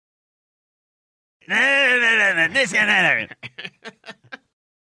Yeah,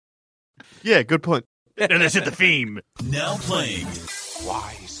 good point. No, that's the theme. Now playing.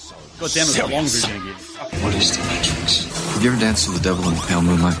 Why so God damn it, how long is it going to get? What is the Matrix? Have you ever danced to the devil in the pale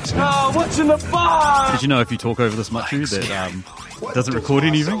moonlight? Did you know if you talk over this much, that it doesn't record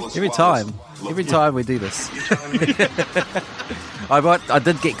anything? Every time we do this. I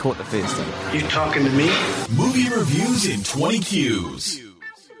did get caught the first time. You talking to me? Movie reviews in 20 Qs.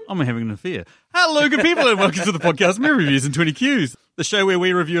 I'm having an affair. Hello, good people, and welcome to the podcast Movie Reviews in 20 Qs, the show where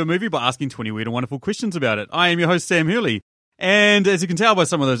we review a movie by asking 20 weird and wonderful questions about it. I am your host, Sam Hurley. And as you can tell by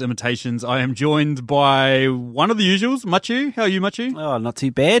some of those imitations, I am joined by one of the usuals, Machu. How are you, Machu? Oh, not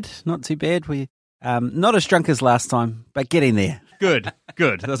too bad. Not too bad. We not as drunk as last time, but getting there. Good.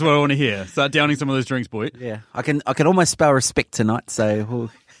 That's what I want to hear. Start downing some of those drinks, boy. Yeah, I can almost spell respect tonight. So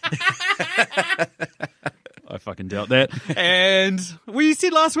I fucking doubt that. And we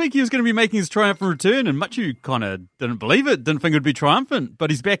said last week he was going to be making his triumphant return, and Machu kind of didn't believe it, didn't think it would be triumphant, but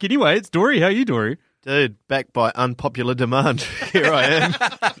he's back anyway. It's Dory. How are you, Dory? Dude, back by unpopular demand. Here I am.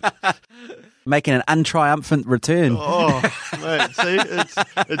 making an untriumphant return. Oh, mate, see,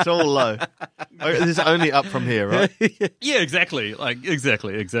 it's all low. It's only up from here, right? Yeah, exactly.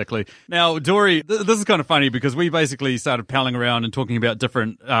 Exactly. Now, Dory, this is kind of funny because we basically started palling around and talking about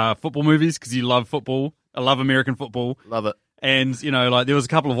different football movies because you love football. I love American football. Love it. And, there was a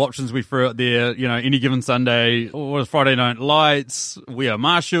couple of options we threw out there, Any Given Sunday, or Friday Night Lights, We Are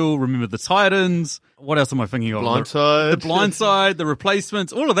Marshall, Remember the Titans. What else am I thinking of? Blindside. The Blindside, The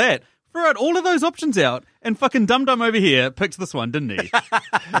Replacements, all of that. Threw out all of those options out, and fucking Dum Dum over here picked this one, didn't he?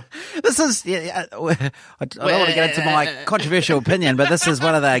 This is, I don't want to get into my controversial opinion, but this is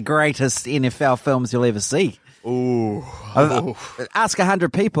one of the greatest NFL films you'll ever see. Ooh. Ask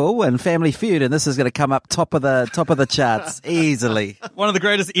 100 people in Family Feud, and this is going to come up top of the charts easily. One of the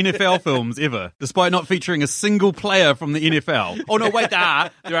greatest NFL films ever, despite not featuring a single player from the NFL. Oh no, wait,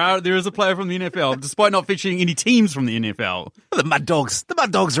 there is a player from the NFL, despite not featuring any teams from the NFL. The Mud Dogs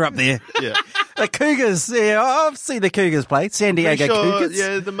are up there. Yeah. The Cougars, yeah, I've seen the Cougars play. San Diego Cougars.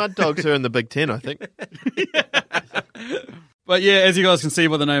 Yeah, the Mud Dogs are in the Big Ten, I think. But yeah, as you guys can see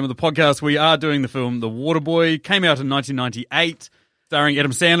by the name of the podcast, we are doing the film The Waterboy. Came out in 1998, starring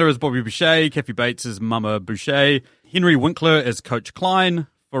Adam Sandler as Bobby Boucher, Kathy Bates as Mama Boucher, Henry Winkler as Coach Klein,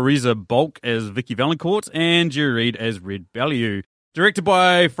 Fariza Balk as Vicky Valancourt, and Jerry Reed as Red Bellew. Directed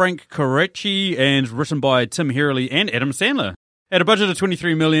by Frank Coraci and written by Tim Hurley and Adam Sandler. Had a budget of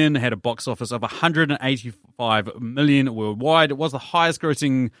 $23 million, had a box office of $185 million worldwide. It was the highest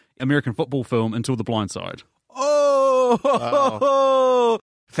grossing American football film until The Blind Side. Oh, wow.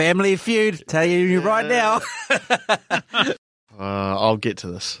 Family Feud. Tell you right now. I'll get to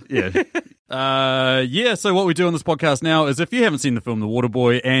this. Yeah. So what we do on this podcast now is if you haven't seen the film The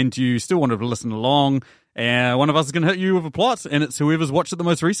Waterboy and you still want to listen along, one of us is going to hit you with a plot, and it's whoever's watched it the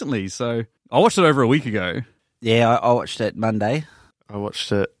most recently. So I watched it over a week ago. Yeah, I watched it Monday. I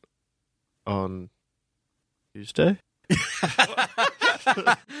watched it on Tuesday.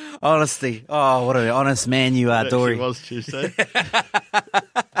 Honesty. Oh, what an honest man you are, Dory. It was Tuesday.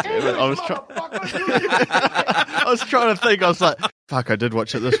 I was trying to think. I was like, fuck, I did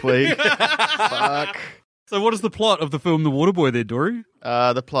watch it this week. Fuck. So what is the plot of the film The Waterboy there, Dory?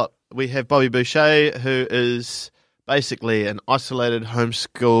 The plot. We have Bobby Boucher, who is basically an isolated,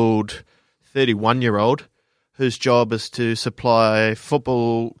 homeschooled 31-year-old whose job is to supply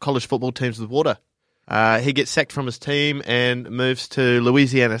college football teams with water. He gets sacked from his team and moves to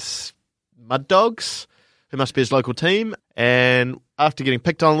Louisiana's Mud Dogs, who must be his local team. And after getting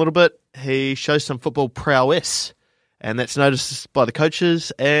picked on a little bit, he shows some football prowess. And that's noticed by the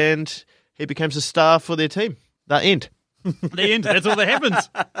coaches, and he becomes a star for their team. The end. The end. That's all that happens.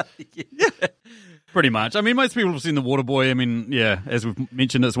 Yeah. Pretty much. I mean, most people have seen The Waterboy. I mean, yeah, as we've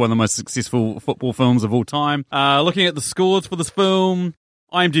mentioned, it's one of the most successful football films of all time. Looking at the scores for this film,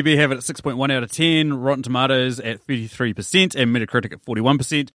 IMDb have it at 6.1 out of 10, Rotten Tomatoes at 33%, and Metacritic at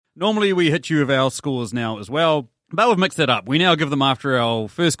 41%. Normally, we hit you with our scores now as well, but we've mixed it up. We now give them after our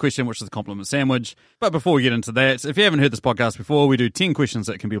first question, which is the compliment sandwich. But before we get into that, if you haven't heard this podcast before, we do 10 questions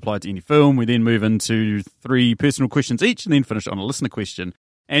that can be applied to any film. We then move into 3 personal questions each, and then finish on a listener question.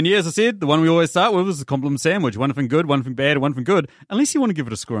 And yeah, as I said, the one we always start with is the compliment sandwich. One thing good, one thing bad, one thing good. Unless you want to give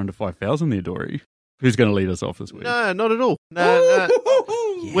it a score under 5,000 there, Dory. Who's going to lead us off this week? No, not at all. No.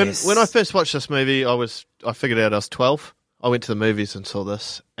 Yes. When I first watched this movie, I figured out I was 12. I went to the movies and saw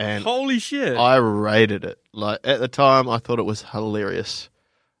this, and holy shit, I rated it. Like at the time, I thought it was hilarious.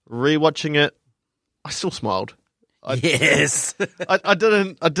 Rewatching it, I still smiled. Yes, I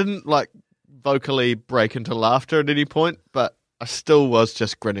didn't like vocally break into laughter at any point, but I still was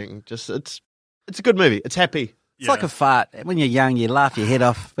just grinning. It's It's a good movie. It's happy. It's like a fart. When you're young, you laugh your head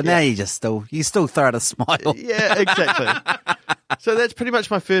off, but now you still throw out a smile. Yeah, exactly. So that's pretty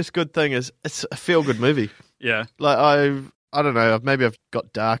much my first good thing is it's a feel-good movie. Yeah. Like I don't know, maybe I've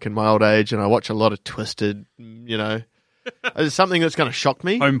got dark in my old age and I watch a lot of Twisted, you know. It's something that's going to shock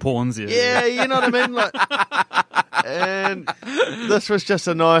me. Home pawns, yeah. Yeah, you know what I mean? Like, and this was just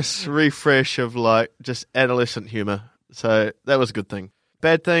a nice refresh of like just adolescent humour. So that was a good thing.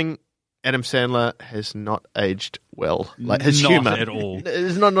 Bad thing, Adam Sandler has not aged well. Like his Not humour. at all.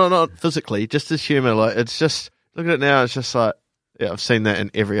 It's not physically, just his humour. Like it's just, look at it now, it's just like, yeah, I've seen that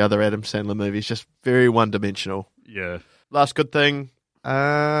in every other Adam Sandler movie. It's just very one-dimensional. Yeah. Last good thing,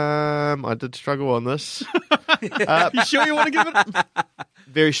 I did struggle on this. You sure you want to give it?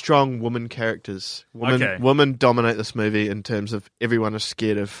 Very strong woman characters. Women dominate this movie in terms of everyone is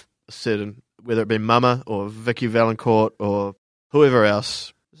scared of a certain, whether it be Mama or Vicky Valancourt or whoever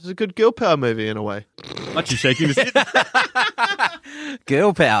else. This is a good girl power movie in a way. Much you shaking his head.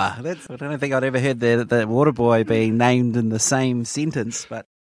 Girl power. I don't think I'd ever heard the Waterboy being named in the same sentence, but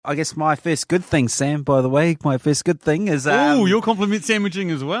I guess my first good thing, Sam, by the way, my first good thing is... Oh, your compliment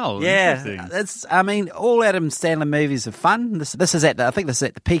sandwiching as well. Yeah. All Adam Sandler movies are fun. This is I think this is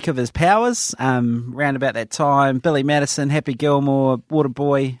at the peak of his powers. Round about that time, Billy Madison, Happy Gilmore,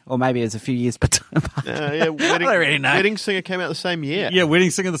 Waterboy, or maybe it was a few years but Wedding, I don't really know. Wedding Singer came out the same year. Yeah, Wedding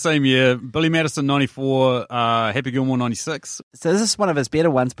Singer the same year. Billy Madison, 94. Happy Gilmore, 96. So this is one of his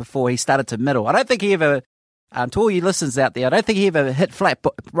better ones before he started to middle. I don't think he ever... to all you listeners out there, I don't think he ever hit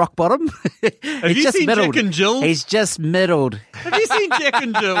rock bottom. Have you seen middled. Jack and Jill? He's just middled. Have you seen Jack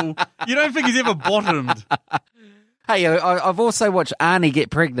and Jill? You don't think he's ever bottomed? Hey, I've also watched Arnie get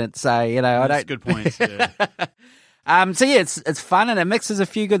pregnant, so you know That's a good point. Yeah. So yeah, it's fun and it mixes a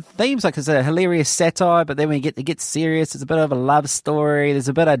few good themes. Like it's a hilarious satire, but then when it gets serious, it's a bit of a love story. There's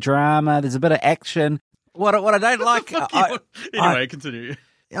a bit of drama. There's a bit of action. What I don't like. Anyway, continue.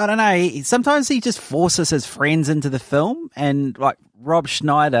 I don't know. Sometimes he just forces his friends into the film, and like Rob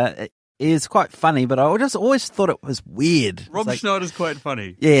Schneider is quite funny, but I just always thought it was weird. Rob Schneider's quite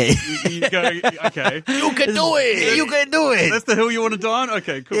funny. Yeah. You go, okay. You can do it. You can do it. That's the hill you want to die on?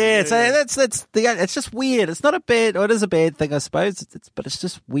 Okay, cool. Yeah, so that's it's just weird. It's not a bad, or it is a bad thing, I suppose, but it's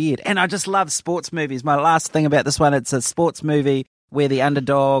just weird. And I just love sports movies. My last thing about this one, it's a sports movie where the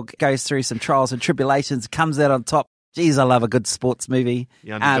underdog goes through some trials and tribulations, comes out on top. Jeez, I love a good sports movie.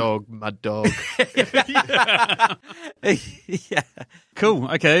 The underdog, mud dog. Yeah.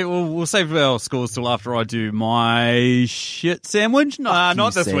 Cool. Okay, well, we'll save our scores till after I do my shit sandwich. Nah,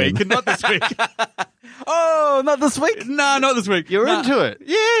 not this Sam. week. Not this week. Oh, not this week? No, not this week. You're into it.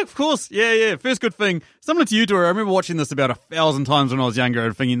 Yeah, of course. Yeah. First good thing. Similar to you, Dory, I remember watching this about 1,000 times when I was younger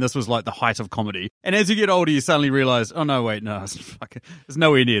and thinking this was like the height of comedy. And as you get older, you suddenly realize, oh, no, wait, no, it's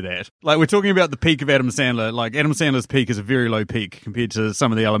nowhere near that. Like, we're talking about the peak of Adam Sandler. Like, Adam Sandler's peak is a very low peak compared to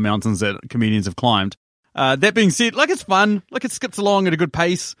some of the other mountains that comedians have climbed. That being said, like, it's fun. Like, it skips along at a good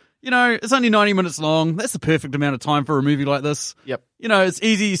pace. You know, it's only 90 minutes long. That's the perfect amount of time for a movie like this. Yep. You know, it's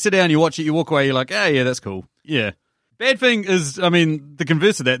easy. You sit down, you watch it, you walk away, you're like, oh, yeah, that's cool. Yeah. Bad thing is, I mean, the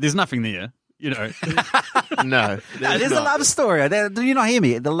converse of that, there's nothing there. You know. No. There's a love story. Do you not hear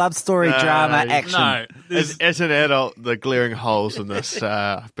me? The love story, drama, action. No. As an adult, the glaring holes in this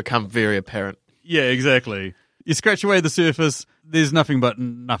become very apparent. Yeah, exactly. You scratch away the surface, there's nothing but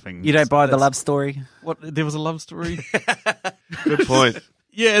nothing. You don't buy the love story? What? There was a love story? Good point.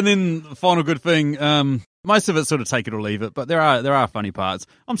 Yeah, and then the final good thing, most of it sort of take it or leave it, but there are funny parts.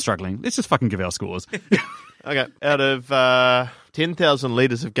 I'm struggling. Let's just fucking give our scores. Okay, out of 10,000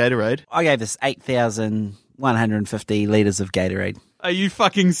 litres of Gatorade. I gave this 8,150 litres of Gatorade. Are you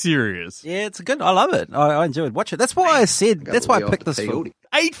fucking serious? Yeah, it's good. I love it. I enjoyed watching it. That's why I said, that's why I picked this film.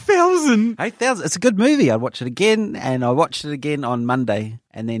 8,000? 8,000. It's a good movie. I'd watch it again, and I watched it again on Monday,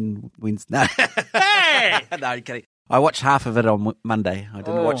 and then Wednesday. No. Hey! No, I'm kidding. I watched half of it on Monday. I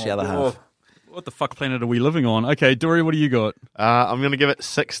didn't watch the other half. What the fuck planet are we living on? Okay, Dory, what do you got? I'm going to give it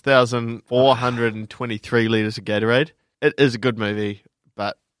 6,423 litres of Gatorade. It is a good movie,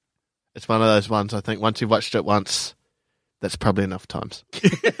 but it's one of those ones I think once you've watched it once, that's probably enough times.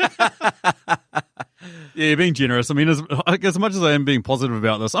 Yeah, you're being generous. I mean, as much as I am being positive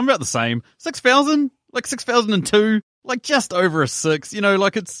about this, I'm about the same. 6,000? Like 6,002? Like just over a 6. You know,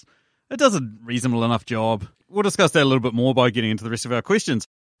 like it does a reasonable enough job. We'll discuss that a little bit more by getting into the rest of our questions.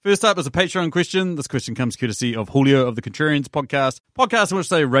 First up is a Patreon question. This question comes courtesy of Julio of the Contrarians podcast in which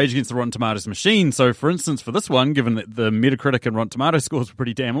they rage against the Rotten Tomatoes machine. So, for instance, for this one, given that the Metacritic and Rotten Tomatoes scores were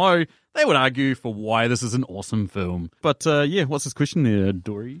pretty damn low, they would argue for why this is an awesome film. But, yeah, what's this question there,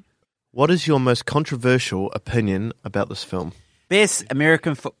 Dory? What is your most controversial opinion about this film? Best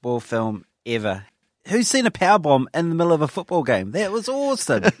American football film ever. Who's seen a powerbomb in the middle of a football game? That was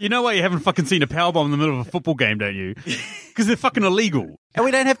awesome. You know why you haven't fucking seen a powerbomb in the middle of a football game, don't you? Because they're fucking illegal. And we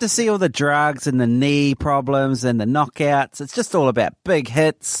don't have to see all the drugs and the knee problems and the knockouts. It's just all about big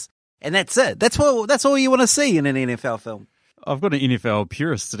hits. And that's it. That's all you want to see in an NFL film. I've got an NFL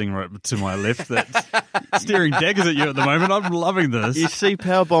purist sitting right to my left that's staring daggers at you at the moment. I'm loving this. You see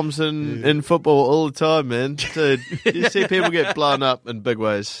power bombs in football all the time, man. Dude, you see people get blown up in big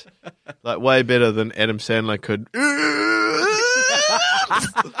ways. Like, way better than Adam Sandler could.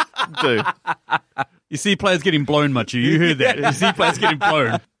 Do. You see players getting blown, Machu. You heard that. You see players getting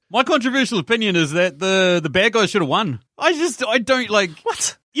blown. My controversial opinion is that the bad guys should have won. I don't like...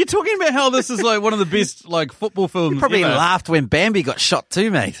 What? You're talking about how this is like one of the best like football films You probably ever. laughed when Bambi got shot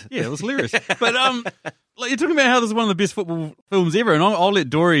too, mate. Yeah, it was hilarious. But like you're talking about how this is one of the best football films ever, and I'll let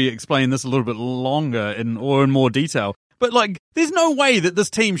Dory explain this a little bit longer or in more detail. But like, there's no way that this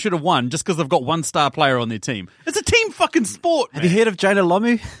team should have won just because they've got one star player on their team. It's a team fucking sport. Have you heard of Jonah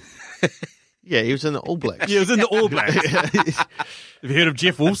Lomu? Yeah, he was in the All Blacks. Yeah, it was in the All Blacks. Have you heard of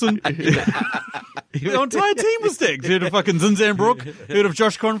Jeff Wilson? The entire team was stacked. Heard of fucking Zinzan Brook? Heard of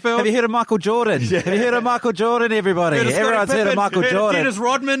Josh Kronfeld? Have you heard of Michael Jordan? Have you heard of Michael Jordan, everybody? Heard of Scottie Everyone's heard of Pippen? Michael Heard Jordan. Of Dennis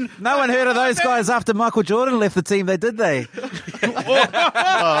Rodman? No one heard of those guys after Michael Jordan left the team, did they?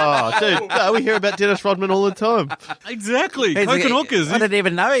 Oh, dude, no, we hear about Dennis Rodman all the time. Exactly. Coke and hookers. I didn't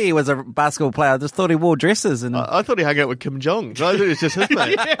even know he was a basketball player. I just thought he wore dresses. And I thought he hung out with Kim Jong. I thought it was just his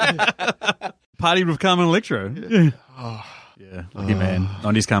mate. Partied with Carmen Electra. Yeah. Yeah, lucky man.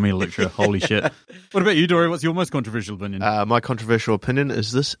 90s Carmen Electra. Holy shit. What about you, Dory? What's your most controversial opinion? My controversial opinion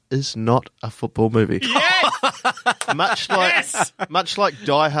is this is not a football movie. Yes! Much like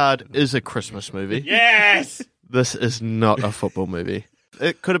Die Hard is a Christmas movie. Yes! This is not a football movie.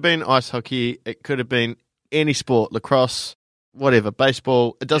 It could have been ice hockey. It could have been any sport, lacrosse, whatever,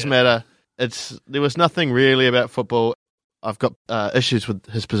 baseball. It doesn't matter. There was nothing really about football. I've got issues with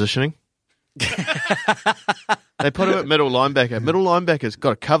his positioning. They put him at middle linebacker. Middle linebacker's got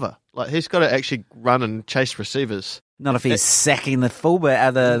to cover. Like, he's got to actually run and chase receivers. not if he's sacking the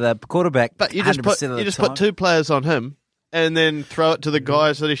fullback, the quarterback. But you just put two players on him and then throw it to the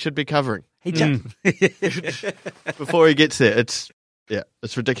guys that he should be covering. He jumped. Before he gets there. It's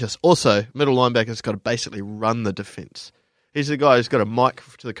ridiculous. Also, middle linebacker's got to basically run the defense. He's the guy who's got a mic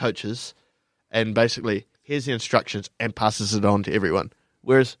to the coaches and basically here's the instructions and passes it on to everyone.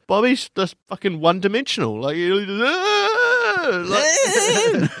 Whereas Bobby's just fucking one-dimensional. Like, he doesn't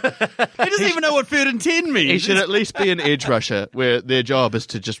even know what 3rd and 10 means. He should at least be an edge rusher where their job is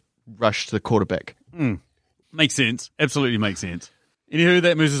to just rush to the quarterback. Makes sense. Absolutely makes sense. Anywho,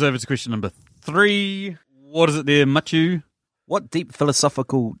 that moves us over to question number 3. What is it there, Machu? What deep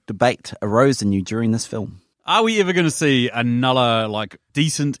philosophical debate arose in you during this film? Are we ever going to see another, like,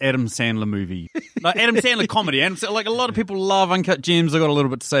 decent Adam Sandler movie? Like, Adam Sandler comedy. Like, a lot of people love Uncut Gems. I got a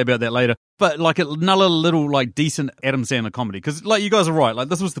little bit to say about that later. But, like, another little, like, decent Adam Sandler comedy. Because, like, you guys are right. Like,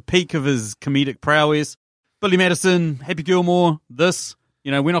 this was the peak of his comedic prowess. Billy Madison, Happy Gilmore, this.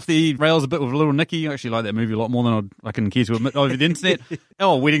 You know, went off the rails a bit with Little Nicky. I actually like that movie a lot more than I can care to admit over the internet.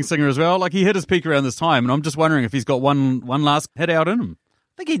 Oh, Wedding Singer as well. Like, he hit his peak around this time. And I'm just wondering if he's got one last hit out in him.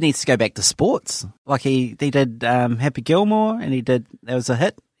 I think he needs to go back to sports. Like he did Happy Gilmore, and that was a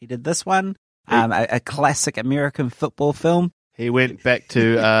hit. He did this one, a classic American football film. He went back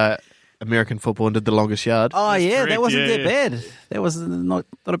to American football and did The Longest Yard. Oh yeah, correct. that wasn't that bad. That was not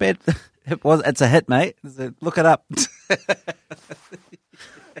a bad. It's a hit, mate. Look it up.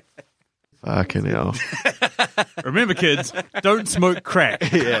 Fucking hell. Remember, kids, don't smoke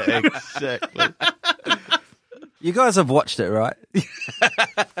crack. Yeah, exactly. You guys have watched it, right?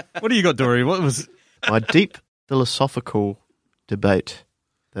 What do you got, Dory? What was... My deep philosophical debate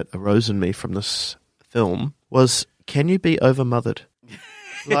that arose in me from this film was, can you be overmothered?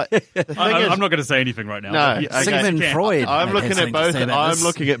 Like, the thing I'm not going to say anything right now. No, Okay. Sigmund Freud. I'm looking at both. I'm this.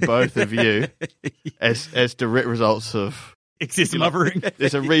 looking at both of you as direct results of. Excessive mothering.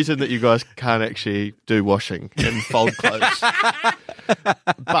 There's a reason that you guys can't actually do washing and fold clothes.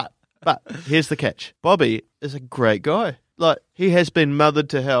 But here's the catch. Bobby is a great guy. Like, he has been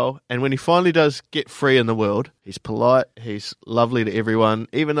mothered to hell, and when he finally does get free in the world, he's polite, he's lovely to everyone,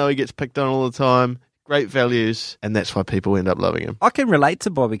 even though he gets picked on all the time, great values, and that's why people end up loving him. I can relate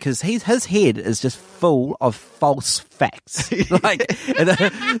to Bobby because his head is just full of false facts. Like,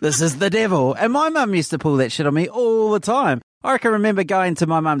 this is the devil. And my mum used to pull that shit on me all the time. I can remember going to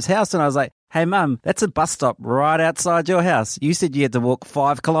my mum's house and I was like, Hey, Mum, that's a bus stop right outside your house. You said you had to walk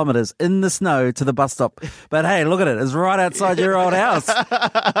 5 kilometres in the snow to the bus stop. But hey, look at it. It's right outside your old house.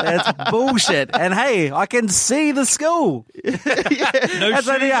 That's bullshit. And hey, I can see the school. No That's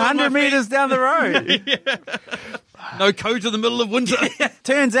only shoes on 100 my feet. metres down the road. No coat in the middle of winter.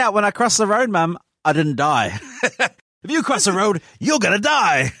 Turns out when I crossed the road, Mum, I didn't die. If you cross the road, you're going to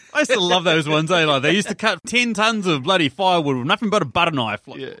die. I used to love those ones, eh? Like, they used to cut 10 tons of bloody firewood with nothing but a butter knife.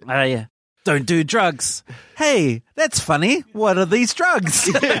 Like, Oh, yeah. Don't do drugs. Hey, that's funny. What are these drugs?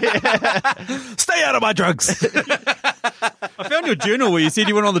 Stay out of my drugs. I found your journal where you said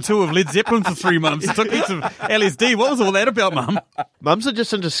you went on the tour of Led Zeppelin for 3 months and took heaps of LSD. What was all that about, Mum? Mums are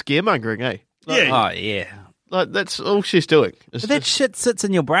just into scaremongering, eh? Yeah. Oh, yeah. Like, that's all she's doing. It's But that just- shit sits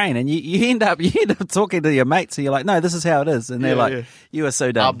in your brain, and you end up talking to your mates, and you're like, no, this is how it is. And they're Yeah, like, yeah. you are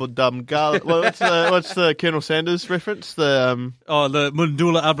so dumb. Abu Dum Garlic. Well, what's the Colonel Sanders reference? The Oh, the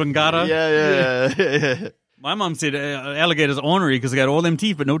Mundula Oblongata. yeah. My mum said alligators ornery because they got all them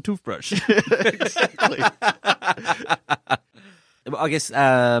teeth but no toothbrush. Exactly. I guess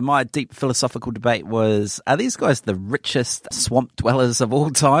my deep philosophical debate was, are these guys the richest swamp dwellers of all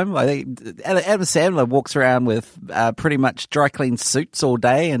time? I think Adam Sandler walks around with pretty much dry clean suits all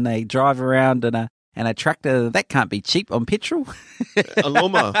day, and they drive around in a tractor. That can't be cheap on petrol. A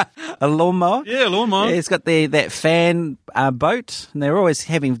lawnmower. A lawnmower. Yeah, lawnmower. Yeah, he's got that fan boat, and they're always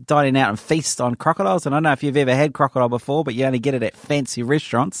dining out and feast on crocodiles. And I don't know if you've ever had crocodile before, but you only get it at fancy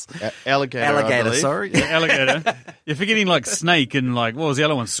restaurants. Alligator. I Alligator, believe. sorry. Alligator. You're forgetting like snake and like, what was the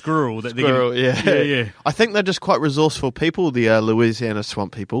other one? Squirrel. That they Squirrel, give- yeah. Yeah. I think they're just quite resourceful people, the Louisiana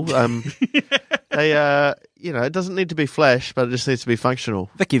swamp people. They, it doesn't need to be flash, but it just needs to be functional.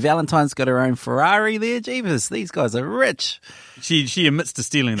 Vicky Valentine's got her own Ferrari there. Jeebus, these guys are rich. She admits to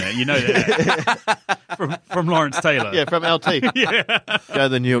stealing that. You know that. from Lawrence Taylor. Yeah, from LT. Go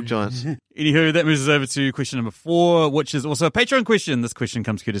the New York Giants. Anywho, that moves us over to question number 4, which is also a Patreon question. This question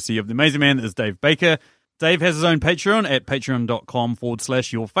comes courtesy of the amazing man that is Dave Baker. Dave has his own Patreon at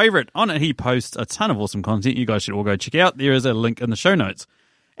patreon.com/your favorite. On it, he posts a ton of awesome content you guys should all go check out. There is a link in the show notes.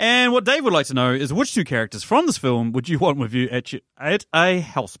 And what Dave would like to know is which 2 characters from this film would you want with you at a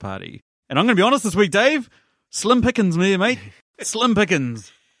house party? And I'm going to be honest this week, Dave. Slim pickings, me, mate. Slim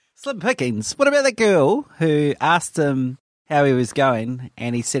pickings. Slim pickings. What about the girl who asked him how he was going,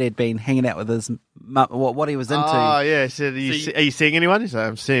 and he said he'd been hanging out with his mum, what he was into? Oh, yeah. Said, are you seeing anyone? He said,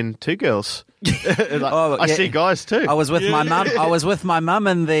 I'm seeing 2 girls. Like, Oh, I yeah. see guys too. I was with my mum. I was with my mum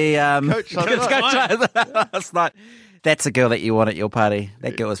and the Coach last night. last night. That's a girl that you want at your party.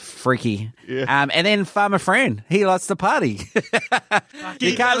 That girl is freaky. Yeah. And then Farmer Fran, he likes to party.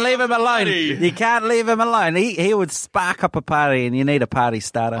 You can't leave him alone. You can't leave him alone. He would spark up a party, and you need a party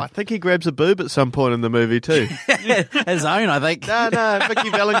starter. I think he grabs a boob at some point in the movie too. His own, I think. No,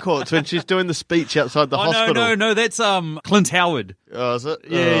 Vicky Valancourt's when she's doing the speech outside the hospital. No, that's Clint Howard. Oh, is it?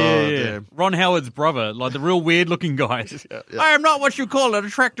 Yeah. Damn. Ron Howard's brother, like the real weird-looking guy. I am not what you call an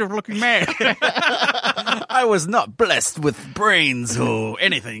attractive-looking man. I was not blessed with brains or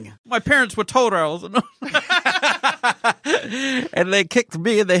anything. My parents were told I was not. And they kicked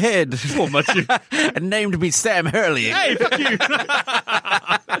me in the head Poor Matthew. and named me Sam Hurley. Hey, fuck you.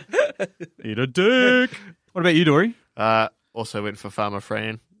 Eat a dick. What about you, Dory? Also went for Farmer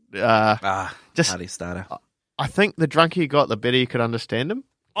Fran. Just party starter. I think the drunker you got, the better you could understand him.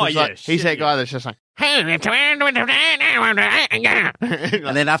 Oh, 'Cause, yeah, like, he's shit, that guy yeah. that's just like, And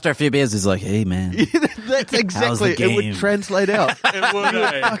then after a few beers, he's like, hey, man. that's exactly, the it would game? translate out. It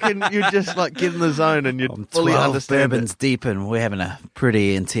would, You'd just like get in the zone and you'd I'm fully 12 understand bourbons it. deep, and we're having a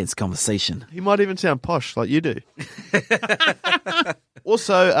pretty intense conversation. He might even sound posh like you do.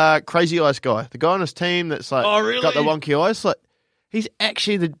 Also, Crazy Eyes guy, the guy on his team that's like Oh, really? got the wonky eyes, like he's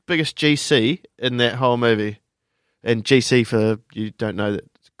actually the biggest GC in that whole movie. And GC, for you don't know, that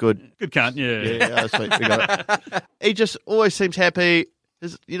it's good. Good cunt, yeah. Yeah, sweet, we got it. He just always seems happy.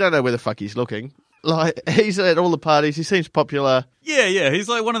 You don't know where the fuck he's looking. Like, he's at all the parties. He seems popular. Yeah. He's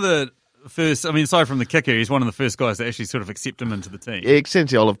like one of the first, I mean, aside from the kicker, he's one of the first guys to actually sort of accept him into the team. He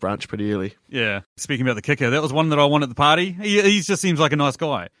extends the olive branch pretty early. Yeah. Speaking about the kicker, that was one that I won at the party. He just seems like a nice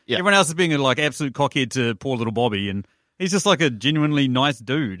guy. Yeah. Everyone else is being a like absolute cockhead to poor little Bobby, and he's just like a genuinely nice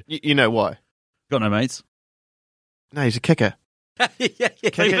dude. You know why? Got no mates. No, he's a kicker. He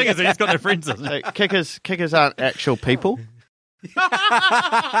figures he's got no friends. Doesn't he? So kickers aren't actual people. Here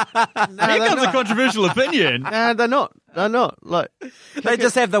comes a controversial opinion. No, they're not. They're not. Like, They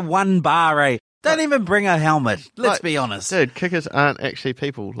just have the one bar, eh? Don't even bring a helmet. Let's like, be honest. dude, kickers aren't actually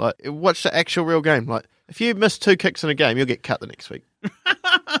people. Like, watch the actual real game. Like, if you miss 2 kicks in a game, you'll get cut the next week.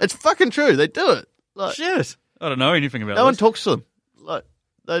 It's fucking true. They do it. Like, Shit. I don't know anything about no one this. talks to them. Like,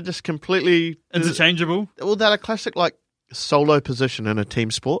 They're just completely Interchangeable. Well, they're a classic like solo position in a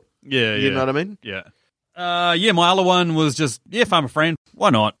team sport. Yeah, You know what I mean? Yeah. My other one was just, farmer friend. Why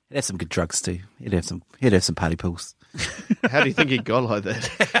not? He'd have some good drugs too. He'd have some party pools. How do you think he got like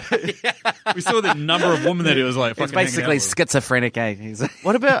that? We saw the number of women that he was like He's fucking hanging basically out with. schizophrenic, eh? He's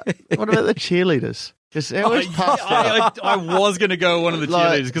What about the cheerleaders? Because they always passed out. I was going to go one of the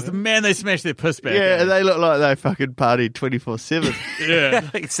Like- cheerleaders because they smashed their piss back. Yeah, and they look like they fucking partied 24/7. Yeah.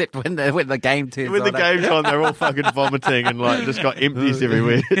 except when the game turns When the on. game's on, they're all fucking vomiting and like just got empties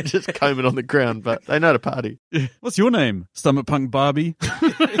everywhere, just combing on the ground. But they know to party. What's your name? Stomach Punk Barbie.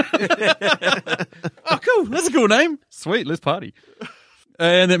 Oh, cool. That's a cool name. Sweet. Let's party.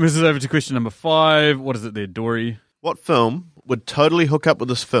 And that moves us over to question number 5. What is it there, Dory? What film would totally hook up with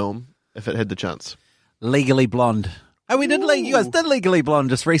this film if it had the chance? Legally Blonde. Oh, you guys did Legally Blonde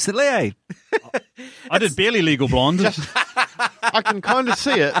just recently, eh? I did Barely Legal Blonde. I can kind of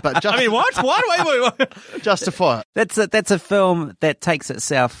see it, but just What? What? Wait. justify it. That's a film that takes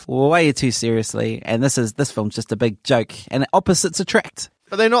itself way too seriously, and this film's just a big joke, and opposites attract.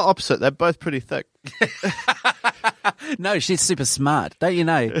 But they're not opposite. They're both pretty thick. No, she's super smart, don't you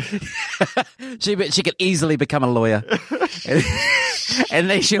know? she could easily become a lawyer, and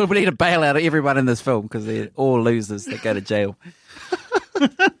then she'll need to bail out everyone in this film because they're all losers that go to jail.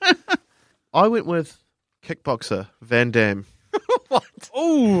 I went with kickboxer Van Damme. What?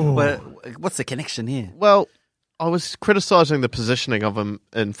 Ooh. What's the connection here? Well, I was criticising the positioning of him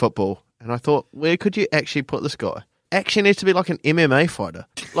in football, and I thought, where could you actually put this guy? Actually needs to be like an MMA fighter.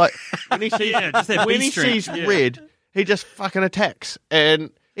 Like when he sees, just that when beast he strength, sees red, he just fucking attacks, and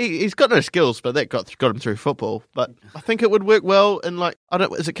he's got no skills, but that got him through football. But I think it would work well in like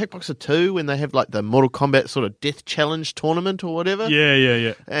is it Kickboxer 2 when they have like the Mortal Kombat sort of death challenge tournament or whatever?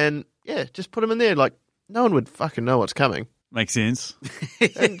 Yeah. And just put him in there. Like no one would fucking know what's coming. Makes sense.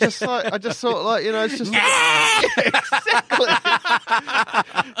 And just like I just thought, like it's just exactly.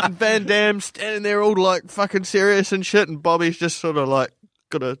 And Van Damme standing there all like fucking serious and shit, and Bobby's just sort of like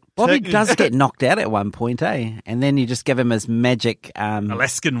got a Bobby tick. does get knocked out at one point, eh? And then you just give him his magic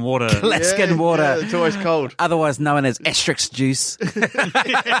Alaskan water. Alaskan water. Yeah, it's always cold. Otherwise known as Asterix juice.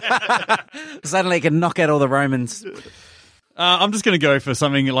 Suddenly he can knock out all the Romans. I'm just going to go for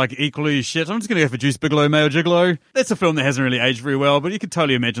something like equally shit. I'm just going to go for Juice Bigelow, Male Gigolo. That's a film that hasn't really aged very well, but you could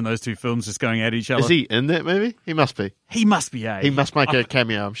totally imagine those two films just going at each other. Is he in that movie? He must be. He must be, eh? He must make a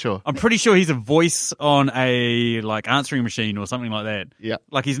cameo, I'm sure. I'm pretty sure he's a voice on a like answering machine or something like that. Yeah.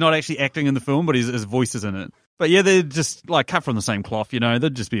 Like he's not actually acting in the film, but his voice is in it. But yeah, they're just like cut from the same cloth,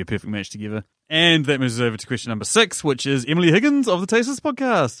 They'd just be a perfect match together. And that moves us over to question number 6, which is Emily Higgins of the Tasteless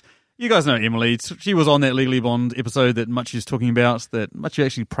Podcast. You guys know Emily. She was on that Legally Blonde episode that Much was talking about, that Much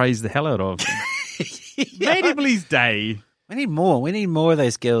actually praised the hell out of. Made Emily's day. We need more. We need more of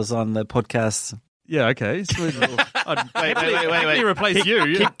those girls on the podcast. Yeah, okay. Sweet. I'd Wait. happily replace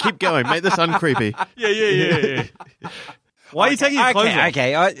you. Keep going. Make this uncreepy. Yeah. Why are you taking your clothes off?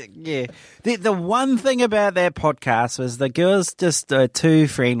 Okay. The one thing about their podcast was the girls just are too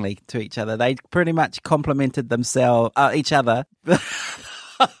friendly to each other. They pretty much complimented each other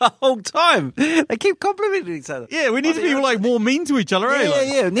the whole time. They keep complimenting each other. Yeah, we need to be like more mean to each other, eh?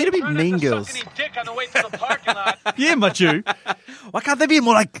 Yeah. Need to be mean girls. Yeah, Machu. Why can't they be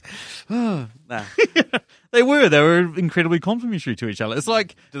more like? Nah. They were incredibly complimentary to each other. It's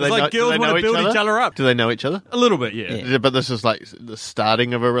like girls want to build each other up. Do they know each other? A little bit, yeah. But this is like the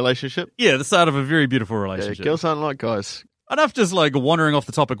starting of a relationship. Yeah, the start of a very beautiful Yeah, relationship. girls aren't like guys. Enough just like wandering off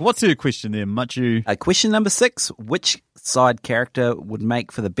the topic. What's your question there, Machu? Question number 6. Which side character would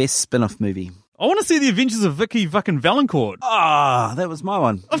make for the best spin-off movie? I want to see the adventures of Vicky fucking Valancourt. Ah, that was my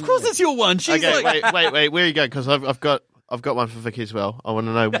one. Of course it's your one. She's Okay, like... wait. Where you go? Because I've got one for Vicky as well. I want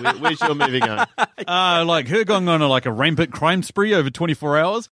to know where's your movie going? like her going on a rampant crime spree over 24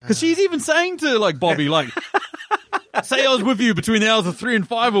 hours. Because she's even saying to like Bobby, like, say I was with you between the hours of 3 and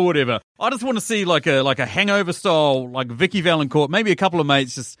 5 or whatever. I just want to see like a hangover style, like Vicky Valancourt, maybe a couple of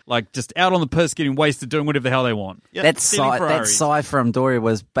mates just out on the piss getting wasted doing whatever the hell they want. Yep. That Ferraris. sigh from Dory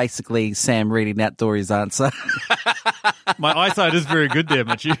was basically Sam reading out Dory's answer. My eyesight is very good there,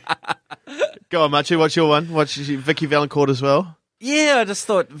 Machi. Go on, Machi. What's your one? What's Vicky Valancourt as well? Yeah, I just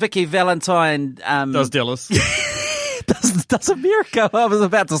thought Vicky Valentine Does Dallas. does America, I was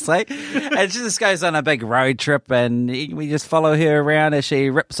about to say. And she just goes on a big road trip and we just follow her around as she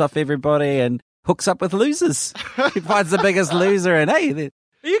rips off everybody and hooks up with losers. He finds the biggest loser and hey,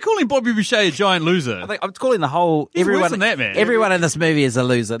 Are you calling Bobby Boucher a giant loser? I'm calling the whole He's everyone. worse than that, man. Everyone in this movie is a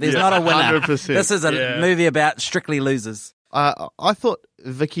loser. There's not a winner. 100%. This is a movie about strictly losers. I thought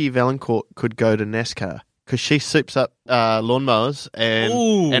Vicky Valancourt could go to NASCAR because she soups up lawnmowers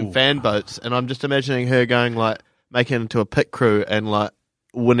and fan boats, and I'm just imagining her going like making it into a pit crew and like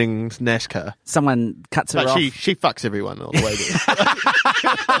winning NASCAR. Someone cuts her But off. she fucks everyone all the way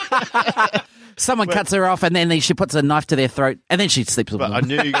there. Someone cuts her off, and then she puts a knife to their throat, and then she sleeps with But them. I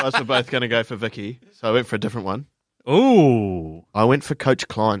knew you guys were both going to go for Vicky, so I went for a different one. Ooh. I went for Coach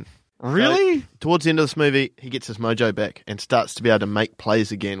Klein. Really? So, towards the end of this movie, he gets his mojo back and starts to be able to make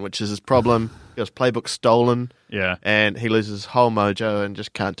plays again, which is his problem. He got his playbook stolen, Yeah. and he loses his whole mojo and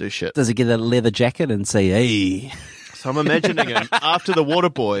just can't do shit. Does he get a leather jacket and say, hey? So I'm imagining him, after the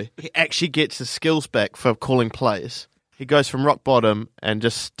Waterboy, he actually gets his skills back for calling plays. He goes from rock bottom and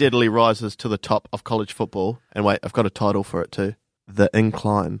just steadily rises to the top of college football. And wait, I've got a title for it too. The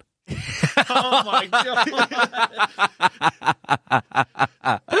Incline. Oh my god.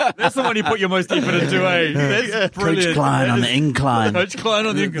 That's the one you put your most effort into, eh? That's brilliant. Coach Klein on the incline. Coach Klein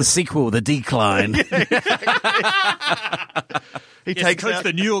on the The incline. sequel, The Decline. He Yes, takes coach out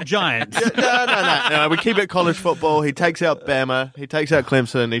the New York Giants. No. We keep it college football. He takes out Bama. He takes out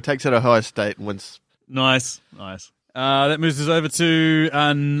Clemson. He takes out Ohio State and wins. Nice. That moves us over to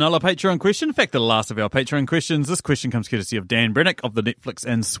another Patreon question. In fact, the last of our Patreon questions. This question comes courtesy of Dan Brennick of the Netflix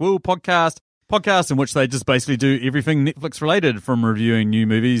and Swill podcast in which they just basically do everything Netflix related, from reviewing new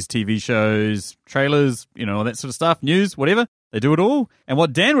movies, TV shows, trailers, all that sort of stuff, news, whatever. They do it all. And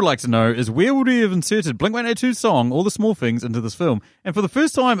what Dan would like to know is, where would we have inserted Blink-182's song, All the Small Things, into this film? And for the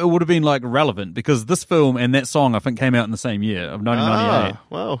first time, it would have been relevant, because this film and that song, I think, came out in the same year of 1998.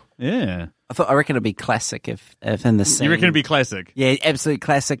 Wow. Yeah. I reckon it'd be classic if in the scene. You reckon it'd be classic? Yeah, absolute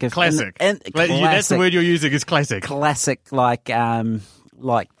classic. Classic. And That's the word you're using, is classic. classic,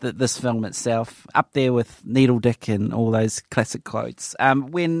 this film itself, up there with Needle Dick and all those classic quotes.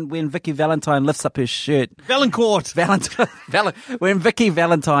 When Vicky Valentine lifts up her shirt, Valancourt. when Vicky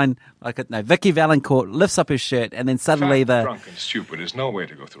Valentine lifts up her shirt, and then suddenly Drunk and stupid is no way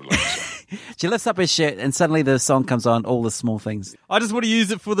to go through life. she lifts up her shirt, and suddenly the song comes on, All the Small Things. I just want to use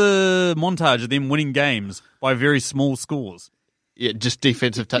it for the montage of them winning games by very small scores. Yeah, just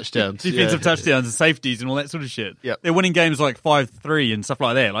defensive touchdowns. Defensive touchdowns and safeties and all that sort of shit. Yep. They're winning games 5-3 and stuff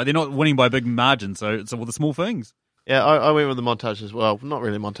like that. They're not winning by big margins, so it's all the small things. Yeah, I went with the montage as well. Not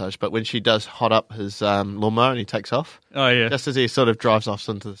really montage, but when she does hot up his lawnmower and he takes off. Oh, yeah. Just as he sort of drives off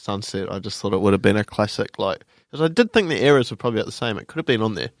into the sunset, I just thought it would have been a classic. Because I did think the eras were probably about the same. It could have been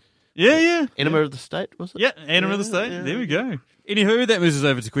on there. Yeah. Enema of the State, was it? Yeah, Enema of the State. Yeah. There we go. Anywho, that moves us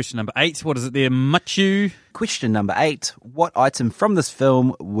over to question number 8. What is it there, Machu? Question number 8. What item from this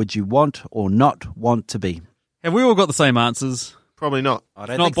film would you want or not want to be? Have we all got the same answers? Probably not. I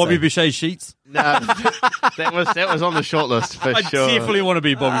don't Not think Bobby so. Boucher's sheets? No, that was on the short list for I sure. definitely want to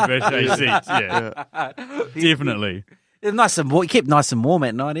be Bobby Boucher's sheets. Yeah. Definitely. It's nice and warm. You keep nice and warm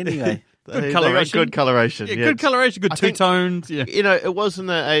at night anyway. They got coloration. good coloration. Yeah, good coloration, good I think- two-toned. Yeah. It was in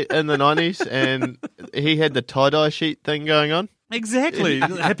the 90s, and he had the tie-dye sheet thing going on. Exactly.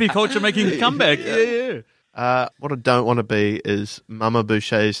 Happy culture making a comeback. Yeah. What I don't want to be is Mama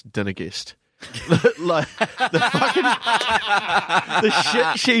Boucher's dinner guest. The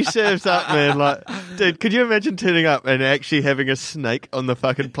shit she serves up, man. Dude, could you imagine turning up and actually having a snake on the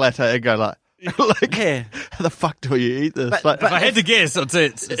fucking platter and go Yeah. how the fuck do you eat this? But- If I had to guess, I'd say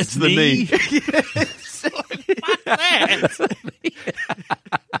it's the knee.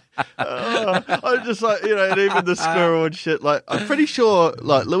 I'm just and even the squirrel and shit. I'm pretty sure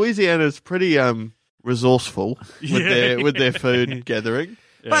Louisiana's pretty resourceful with their food gathering.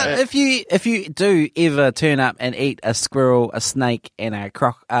 But if you do ever turn up and eat a squirrel, a snake, and a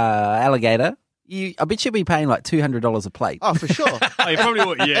alligator, I bet you'll be paying $200 a plate. Oh, for sure. Oh, you probably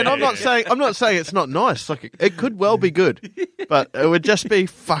would, yeah. And I'm not saying it's not nice. It could well be good, but it would just be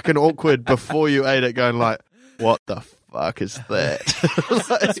fucking awkward before you ate it, going what the fuck is that?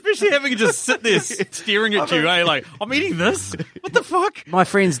 Especially having to just sit there staring at you, I'm eating this? What the fuck? My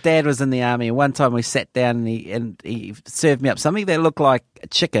friend's dad was in the army, and one time we sat down and he served me up something that looked like a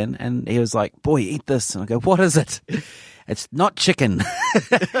chicken, and he was like, "Boy, eat this." And I go, "What is it?" "It's not chicken."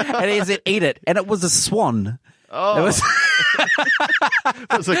 And he said, "Eat it." And it was a swan. Oh, It was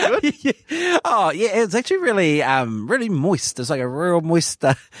was it good? Oh, yeah, it was actually really moist. It's like a real moist,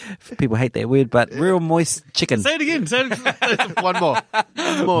 people hate that word, but real moist chicken. Say it again. Say it. One more.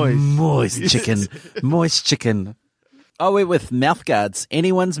 Moist chicken. Moist chicken. I went with mouth guards.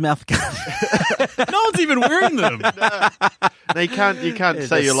 Anyone's mouth guard. No one's even wearing them. No, you can't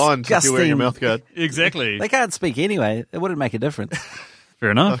say your lines if you're wearing a mouth guard. Exactly. They can't speak anyway. It wouldn't make a difference.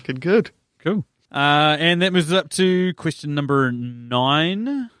 Fair enough. Fucking good. Cool. And that moves us up to question number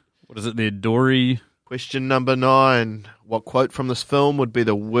 9. What is it there, Dory? Question number 9. What quote from this film would be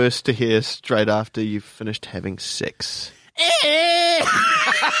the worst to hear straight after you've finished having sex? I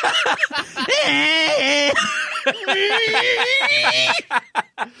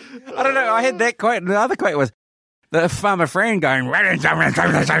don't know. I had that quote, and the other quote was the farmer friend going. I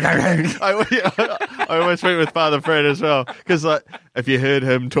almost went with Father Fred as well, because like if you heard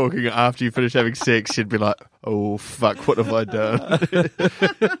him talking after you finish having sex, you'd be like, "Oh fuck, what have I done?"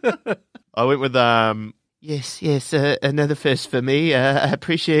 I went with yes, another first for me. I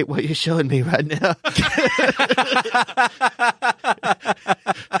appreciate what you're showing me right now.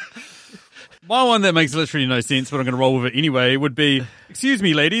 My one that makes literally no sense, but I'm going to roll with it anyway, would be, "Excuse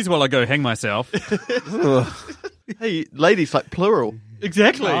me, ladies, while I go hang myself." Hey, ladies, like plural.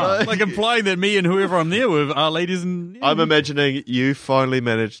 Exactly. Like implying that me and whoever I'm there with are ladies and... I'm imagining you finally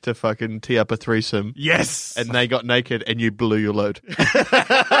managed to fucking tee up a threesome. Yes! And they got naked and you blew your load.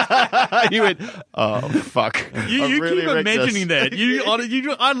 You went, oh, fuck. You really keep wrecked imagining this.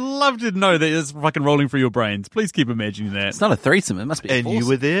 that. I'd love to know that it's fucking rolling through your brains. Please keep imagining that. It's not a threesome. It must be. And you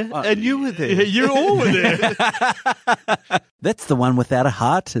were there. And you were there. Yeah, you all were there. That's the one without a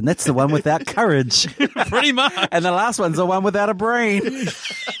heart, and that's the one without courage. Pretty much. And the last one's the one without a brain.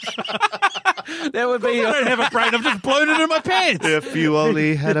 That would be. I don't have a brain. I've just blown it in my pants. If you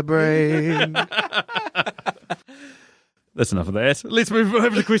only had a brain. That's enough of that. Let's move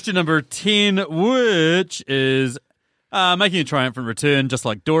over to question number 10, which is making a triumphant return, just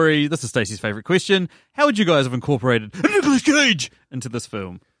like Dory. This is Stacey's favourite question. How would you guys have incorporated Nicolas Cage into this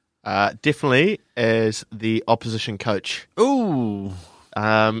film? Definitely as the opposition coach. Ooh.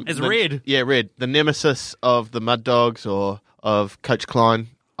 As Red. Yeah, Red. The nemesis of the Mud Dogs or of Coach Klein.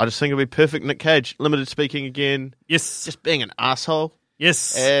 I just think it'd be perfect Nick Cage. Limited speaking again. Yes. Just being an asshole.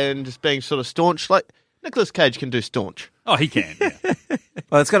 Yes. And just being sort of staunch. Like, Nicolas Cage can do staunch. Oh, he can. Yeah.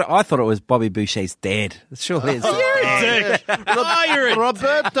 Well, I thought it was Bobby Boucher's dad. Surely it's. You're a dick. You're a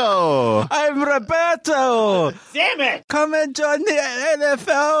Roberto. I'm Roberto. Damn it. Come and join the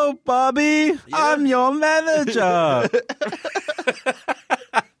NFL, Bobby. I'm your manager.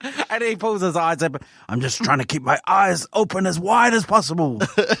 And he pulls his eyes open. I'm just trying to keep my eyes open as wide as possible.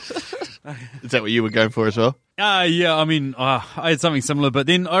 Is that what you were going for as well? Yeah, I mean, I had something similar, but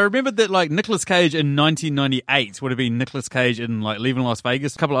then I remembered that, like, Nicolas Cage in 1998 would have been Nicolas Cage in, like, Leaving Las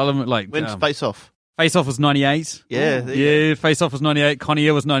Vegas. A couple of other, like... When's Face Off? Face Off was 98. Yeah. Yeah, Face Off was 98, Con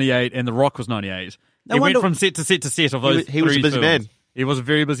Air was 98, and The Rock was 98. He went from set to set to set of those He was a three busy films. man. He was a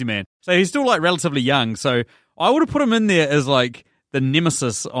very busy man. So he's still, like, relatively young, so I would have put him in there as, like, the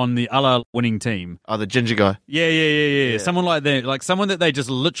nemesis on the other winning team. Oh, the ginger guy. Yeah. Someone like that. Like, someone that they just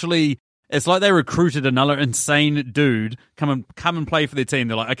literally... It's like they recruited another insane dude come and play for their team.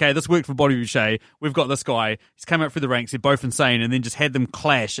 They're like, okay, this worked for Bobby Boucher. We've got this guy. He's come up through the ranks. They're both insane, and then just had them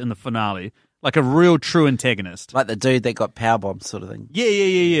clash in the finale. Like a real true antagonist. Like the dude that got powerbombed sort of thing.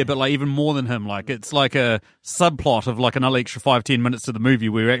 Yeah. But like even more than him. Like it's like a subplot of like another extra 5-10 minutes to the movie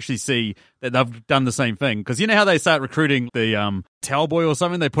where we actually see that they've done the same thing. Because you know how they start recruiting the towel boy or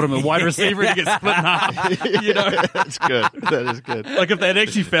something? They put him a wide receiver and he gets split in half. You know? That's good. That is good. Like if they'd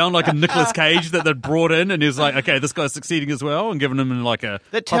actually found like a Nicolas Cage that they'd brought in and he was like, okay, this guy's succeeding as well, and given him like a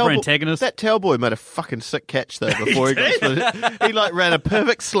proper antagonist. That towel boy made a fucking sick catch though before he got split. He like ran a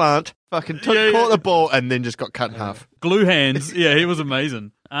perfect slant, fucking caught the ball and then just got cut in half. Glue hands. Yeah, he was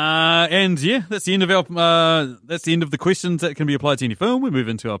amazing. And yeah, that's the end of the questions that can be applied to any film. We move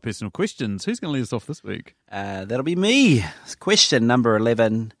into our personal questions. Who's going to lead us off this week? That'll be me. Question number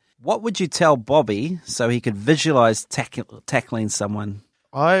 11. What would you tell Bobby so he could visualize tackling someone?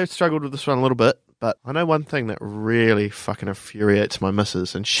 I struggled with this one a little bit, but I know one thing that really fucking infuriates my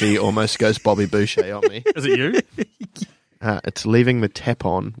missus, and she almost goes Bobby Boucher on me. Is it you? It's leaving the tap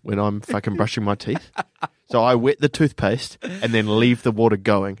on when I'm fucking brushing my teeth. So I wet the toothpaste and then leave the water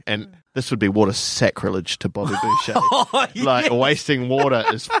going. And this would be water sacrilege to Bobby Boucher. Like, wasting water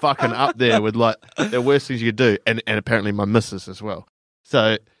is fucking up there with, like, the worst things you could do. And apparently my missus as well.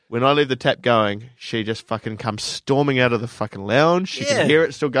 So when I leave the tap going, she just fucking comes storming out of the fucking lounge. She can hear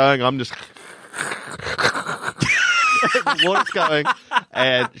it still going. I'm just... the water's going.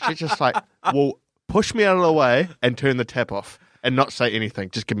 And she's just like, well... push me out of the way and turn the tap off and not say anything.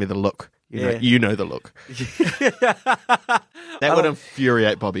 Just give me the look. You know the look. That would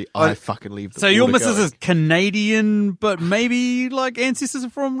infuriate Bobby. I fucking leave the So your water missus going. is Canadian, but maybe like ancestors are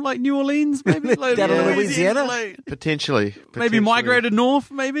from like New Orleans, maybe like Down in Louisiana? like, Potentially. maybe migrated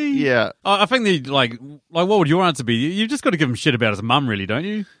north, maybe. Yeah. I think they like what would your answer be? You just got to give him shit about his mum, really, don't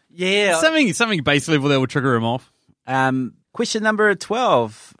you? Yeah. Something base level that would trigger him off. Question number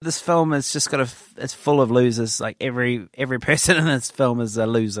 12. This film is just it's full of losers. Like every person in this film is a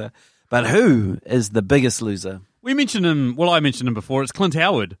loser. But who is the biggest loser? We mentioned him. Well, I mentioned him before. It's Clint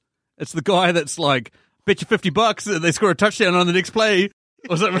Howard. It's the guy that's like, bet you $50 that they score a touchdown on the next play.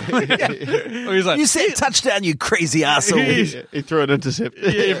 Or something. Or he's like, You said touchdown, you crazy asshole. He threw an intercept.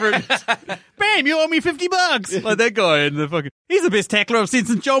 Bam, you owe me $50. Like that guy in the fucking. He's the best tackler I've seen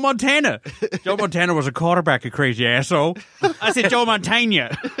since Joe Montana. Joe Montana was a quarterback, you crazy asshole. I said Joe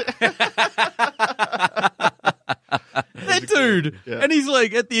Montana. That dude. Yeah. And he's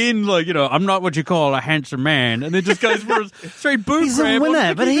like, at the end, like, I'm not what you call a handsome man. And then just goes for a straight boob He's grab a winner,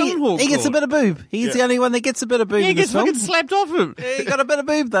 on but Vicky he Gyllenhaal gets a court. bit of boob. He's the only one that gets a bit of boob Yeah, he in this gets film. fucking slapped off him. He got a bit of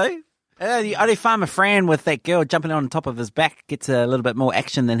boob, though. Only Farmer Fran with that girl jumping on top of his back gets a little bit more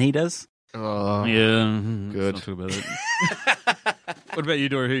action than he does. Oh, Yeah. Good. Let's not talk about it. What about you,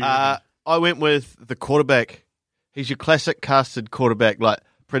 Dory? I went with the quarterback. He's your classic casted quarterback, like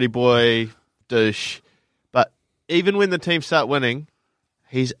pretty boy, douche. But even when the team start winning,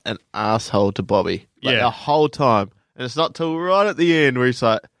 he's an asshole to Bobby. Like Yeah. the whole time. And it's not till right at the end where he's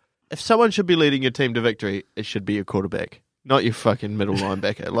like, if someone should be leading your team to victory, it should be your quarterback, not your fucking middle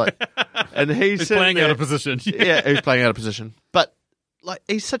linebacker. Like, and he's sitting playing there- out of position. Yeah, he's playing out of position. But like,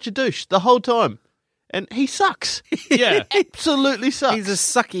 he's such a douche the whole time, and he sucks. Yeah. Absolutely sucks. He's a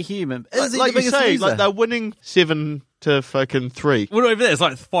sucky human. Is he like the you biggest say, loser? like they're winning 7-3. What over there? It's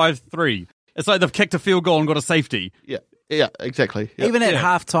like 5-3. It's like they've kicked a field goal and got a safety. Yeah, exactly. Yeah. Even at Yeah.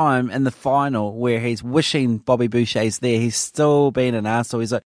 halftime in the final where he's wishing Bobby Boucher's there, he's still being an arsehole.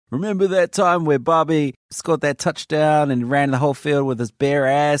 He's like, remember that time where Bobby scored that touchdown and ran the whole field with his bare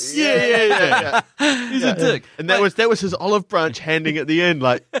ass? Yeah. He's a dick. And that was his olive branch handing at the end,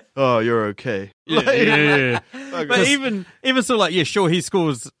 like, oh, you're okay. Yeah. Like, But just- even so, like, yeah, sure, he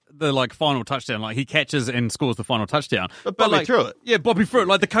scores the like final touchdown, like he catches and scores the final touchdown. But Bobby like, threw it. Yeah, Bobby threw it.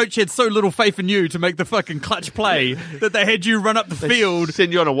 Like the coach had so little faith in you to make the fucking clutch play that they had you run up the field.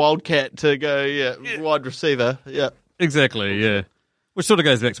 send you on a wildcat to go, wide receiver. Yeah. Exactly. Yeah. Which sort of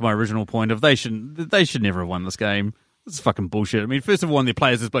goes back to my original point of they should never have won this game. This is fucking bullshit. I mean, first of all, one of their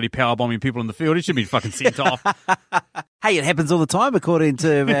players is bloody power bombing people in the field. He should be fucking sent off. Hey, it happens all the time, according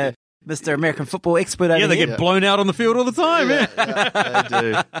to Mr. American football expert over Yeah, they here. get blown out on the field all the time. Yeah.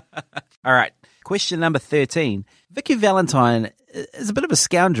 They do. All right. Question number 13. Vicky Valentine is a bit of a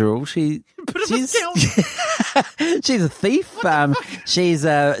scoundrel. She's she's a thief. She's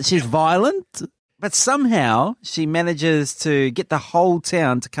violent, but somehow she manages to get the whole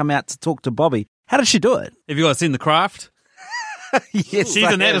town to come out to talk to Bobby. How does she do it? Have you guys seen The Craft? Yes,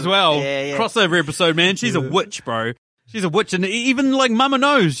 She's in that as well. Yeah. Crossover episode, man. She's a witch, bro. She's a witch, and even like Mama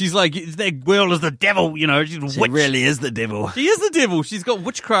knows. She's like, that girl is the devil, you know. She's a She witch. really is the devil. She is the devil. She's got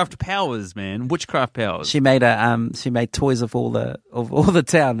witchcraft powers, man. Witchcraft powers. She made toys of all the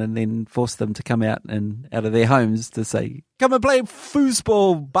town and then forced them to come out of their homes to say, "Come and play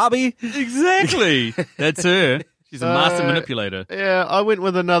foosball, Bobby." Exactly. That's her. She's a master manipulator. Yeah, I went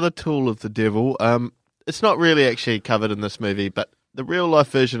with another tool of the devil. It's not really actually covered in this movie, but the real life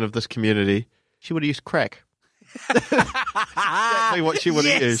version of this community, she would have used crack. Exactly what she would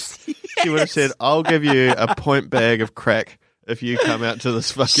have used. She would have said, "I'll give you a point bag of crack if you come out to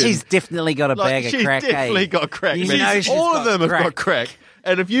this fucking." She's definitely got a bag of she's crack. definitely eh? got crack. You man. know she's all got of them have crack. got crack.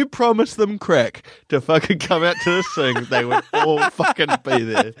 And if you promise them crack to fucking come out to this thing, they would all fucking be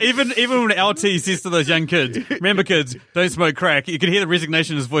there. Even when LT says to those young kids, remember kids, don't smoke crack, you can hear the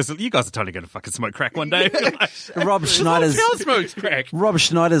resignation in his voice. You guys are totally going to fucking smoke crack one day. Rob Schneider's Who smokes crack? Rob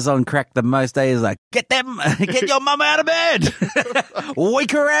Schneider's on crack the most days. He's like, get your mum out of bed,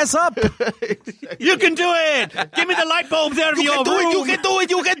 wake her ass up. You can do it. Give me the light bulbs out of your room. You can do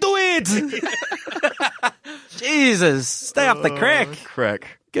it. Jesus, stay off the crack.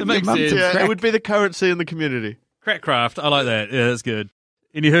 Crack. Give That your makes mum sense. some Yeah, crack. it would be the currency in the community. Crackcraft. I like that. Yeah, that's good.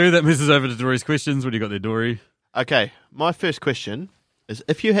 Anywho, that moves us over to Dory's questions. What do you got there, Dory? Okay, my first question is,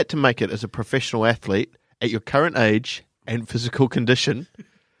 if you had to make it as a professional athlete at your current age and physical condition,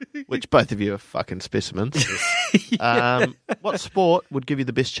 which both of you are fucking specimens, what sport would give you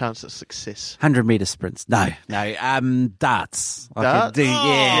the best chance at success? 100-meter sprints. No. Darts. I could Darts? do,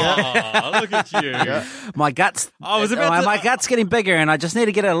 yeah. Oh, look at you. My guts. I was about to- my gut's getting bigger, and I just need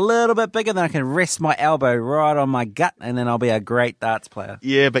to get it a little bit bigger. Then I can rest my elbow right on my gut, and then I'll be a great darts player.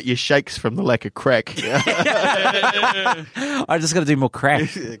 Yeah, but your shakes from the lack of crack. I just got to do more crack.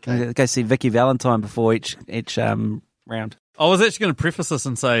 Go see Vicky Valentine before each round. I was actually going to preface this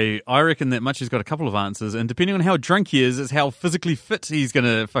and say, I reckon that Muchie's got a couple of answers, and depending on how drunk he is how physically fit he's going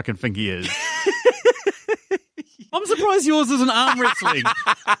to fucking think he is. I'm surprised yours isn't arm wrestling.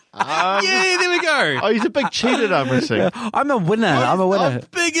 Yeah, there we go. Oh, he's a big cheat at arm wrestling. I'm a winner. I'm a winner.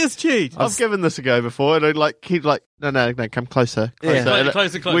 Biggest cheat. I've given this a go before, and I'd keep no, come closer. Yeah.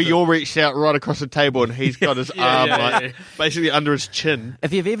 Closer. Where you're reached out right across the table, and he's got his arm yeah. basically under his chin.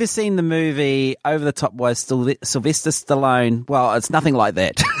 If you've ever seen the movie Over the Top by Sylvester Stallone, well, it's nothing like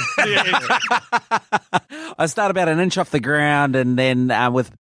that. I start about an inch off the ground, and then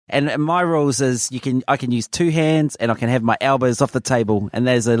and my rules is I can use two hands, and I can have my elbows off the table, and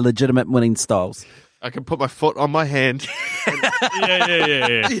there's a legitimate winning styles. I can put my foot on my hand.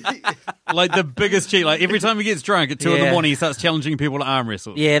 Yeah. Like the biggest cheat. Like every time he gets drunk at 2 a.m, he starts challenging people to arm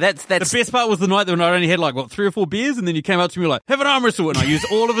wrestle. Yeah, that's the best part was the night when I only had 3 or 4 beers, and then you came up to me like, have an arm wrestle, and I used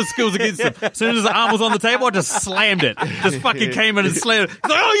all of his skills against him. As soon as his arm was on the table, I just slammed it. Just fucking came in and slammed it. He's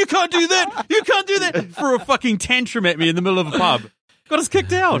like, oh, you can't do that. You can't do that. Threw a fucking tantrum at me in the middle of a pub. Got us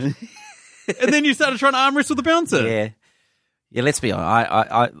kicked out. And then you started trying to arm wrestle the bouncer. Yeah. Yeah, let's be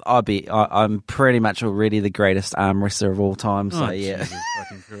honest. I'm pretty much already the greatest arm wrestler of all time. So yeah. Jesus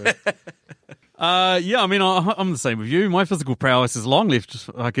fucking Christ. Yeah, I mean, I'm the same with you. My physical prowess is long left.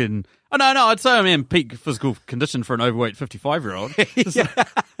 I can. Oh no, I'd say I'm in peak physical condition for an overweight 55-year-old. Yeah.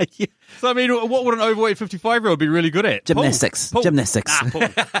 So I mean, what would an overweight 55-year-old be really good at? Gymnastics. Pool. Gymnastics. Pool.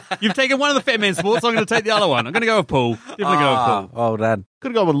 You've taken one of the fat man sports. I'm going to take the other one. I'm going to go with pool. Definitely go with pool. Well done.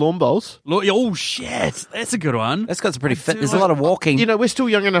 Could have gone with lawn bowls. Oh shit, that's a good one. That's got some pretty fit. There's a lot of walking. You know, we're still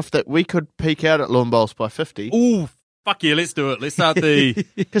young enough that we could peak out at lawn bowls by 50. Ooh, fuck yeah, let's do it. Let's start the.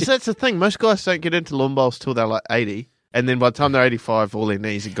 Because that's the thing. Most guys don't get into lawn bowls till they're like 80. And then by the time they're 85, all their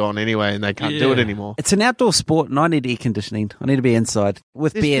knees are gone anyway, and they can't do it anymore. It's an outdoor sport, and I need air condining. I need to be inside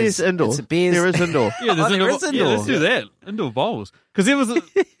with beers. There's indoor. There is indoor. Yeah, there is indoor. Yeah, let's do that. Indoor bowls. Because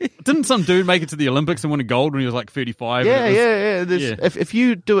didn't some dude make it to the Olympics and win a gold when he was like 35? Yeah. If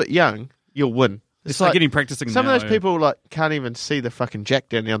you do it young, you'll win. It's like getting practicing. Some now, of those people can't even see the fucking jack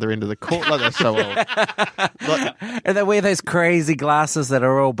down the other end of the court. Like they're so old. And they wear those crazy glasses that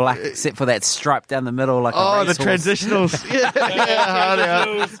are all black except for that stripe down the middle, like a the racehorse. transitionals.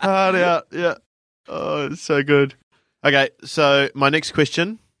 Yeah, hard out. Yeah. Oh, it's so good. Okay, so my next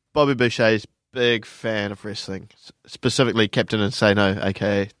question: Bobby Boucher's big fan of wrestling, specifically Captain Insano,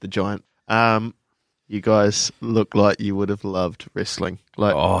 aka the Giant. You guys look like you would have loved wrestling.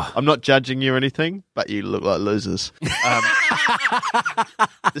 I'm not judging you or anything, but you look like losers.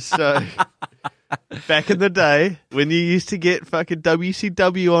 So, back in the day, when you used to get fucking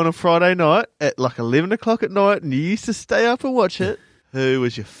WCW on a Friday night at 11 o'clock at night, and you used to stay up and watch it, who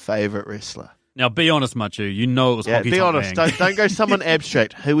was your favourite wrestler? Now, be honest, Machu. You know it was Hockey Be Top honest. Man. Don't go someone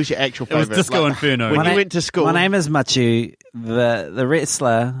abstract. Who was your actual It was favourite? Disco Inferno. When you went to school. My name is Machu. The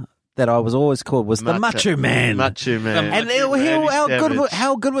wrestler that I was always called was the Macho Man. Macho Man. And Randy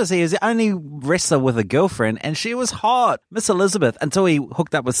how good was he? He was the only wrestler with a girlfriend, and she was hot, Miss Elizabeth, until he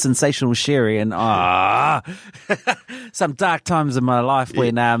hooked up with Sensational Sherry. And some dark times in my life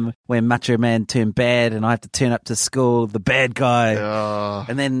when Macho Man turned bad, and I had to turn up to school, the bad guy.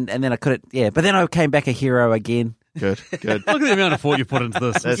 And then I couldn't. Yeah, but then I came back a hero again. Good. Look at the amount of thought you put into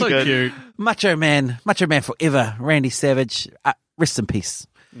this. It's so good. cute. Macho Man forever. Randy Savage. Rest in peace.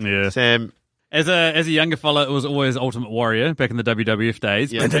 Yeah. Sam. As a younger fella, it was always Ultimate Warrior back in the WWF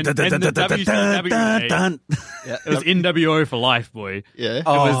days. Yeah. And the WCW it was NWO for life, boy. Yeah. It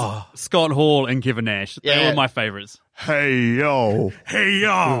was Scott Hall and Kevin Nash. They Yeah. were my favorites. Hey, yo. Hey,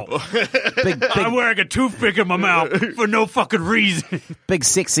 yo. Big, I'm wearing a toothpick in my mouth for no fucking reason. big,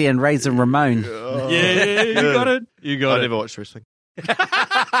 sexy, and Razor Ramon. Yeah, you got it. You got I it. never watched wrestling.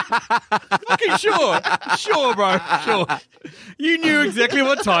 Okay, sure, bro, sure. You knew exactly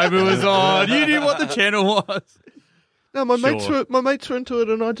what time it was on. You knew what the channel was. No, my Sure. mates were into it,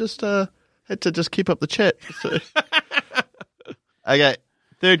 and I just had to just keep up the chat. So. Okay,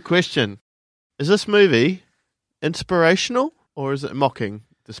 third question: is this movie inspirational or is it mocking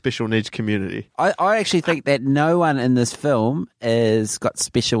the special needs community? I actually think that no one in this film is got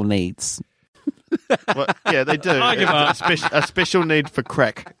special needs. Well, yeah, they do. I give up. A special need for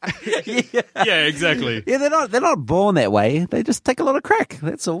crack. Yeah, exactly. Yeah, they're not born that way. They just take a lot of crack.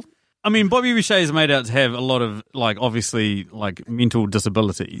 That's all. I mean, Bobby Boucher is made out to have a lot of, obviously, mental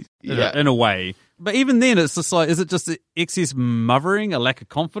disabilities in a way. But even then, it's just is it just excess mothering, a lack of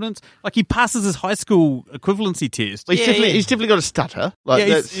confidence? He passes his high school equivalency test. Well, he's definitely got a stutter.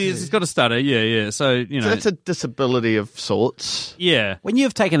 He's got a stutter, yeah. So, So that's a disability of sorts. yeah. When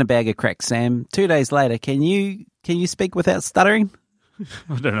you've taken a bag of crack, Sam, 2 days later, can you speak without stuttering?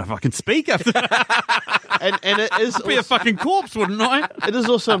 I don't know if I can speak after that. And it is I'd be a fucking corpse, wouldn't I? it is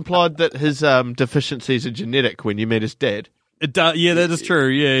also implied that his deficiencies are genetic when you meet his dad. It does, yeah, that is true.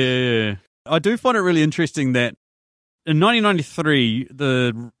 Yeah. I do find it really interesting that in 1993,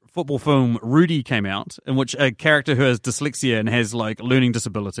 the football film Rudy came out, in which a character who has dyslexia and has like learning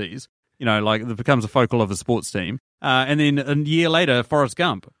disabilities, that becomes a focal of a sports team. And then a year later, Forrest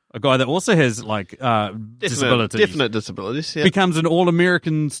Gump, a guy that also has like disabilities, definite disabilities, yeah. becomes an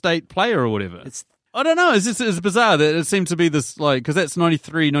All-American state player or whatever. I don't know. It's bizarre that it seems to be this, because that's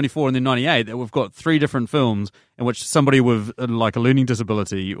 93, 94, and then 98, that we've got 3 different films in which somebody with like a learning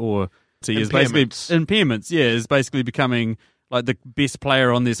disability or is basically impairments, is basically becoming like the best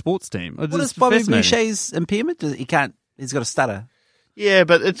player on their sports team. What is Bobby Boucher's impairment? He's got a stutter. Yeah,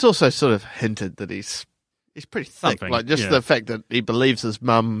 but it's also sort of hinted that he's pretty thick. Something, Like just the fact that he believes his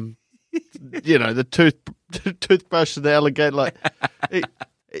mum, the toothbrush and the alligator, like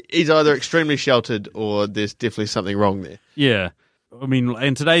he's either extremely sheltered or there's definitely something wrong there. Yeah. I mean,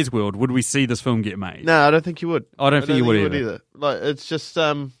 in today's world, would we see this film get made? No, I don't think you would. I don't think you would either. Like, it's just,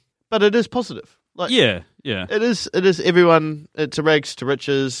 but it is positive. Like, yeah. It is everyone, it's a rags to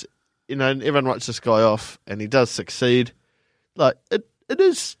riches, and everyone writes this guy off, and he does succeed. Like,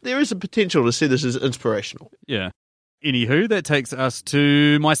 there is a potential to see this as inspirational. Yeah. Anywho, that takes us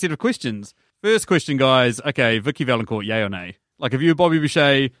to my set of questions. First question, guys. Okay, Vicky Valancourt, yay or nay? Like, if you were Bobby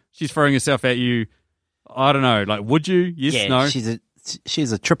Boucher, she's throwing herself at you, I don't know, like, would you? Yes, no?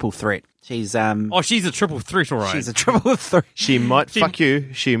 She's a triple threat. She's she's a triple threat, all right. She's a triple threat. She might fuck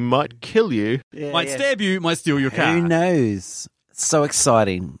you, she might kill you. Might stab you, might steal your car. Who knows? So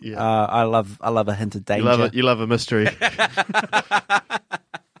exciting. Yeah. I love a hint of danger. You love a mystery. If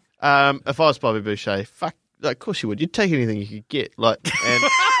I was Bobby Boucher, of course you would. You'd take anything you could get. And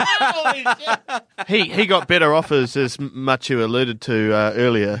he got better offers, as Machu alluded to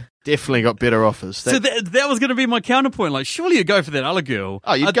earlier. Definitely got better offers. So that was going to be my counterpoint. Like, surely you'd go for that other girl.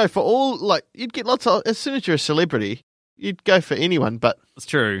 Oh, you'd go for you'd get lots of, as soon as you're a celebrity, you'd go for anyone, but it's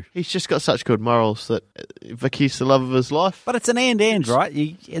true. He's just got such good morals that Vicky's the love of his life. But it's an and, right?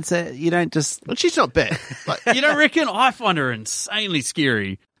 You don't just... Well, she's not bad. You don't reckon? I find her insanely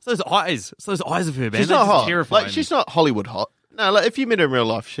scary. It's those eyes of her, man. She's not hot. Terrifying. She's not Hollywood hot. No, if you met her in real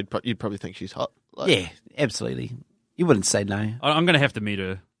life, you'd probably think she's hot. Yeah, absolutely. You wouldn't say no. I'm going to have to meet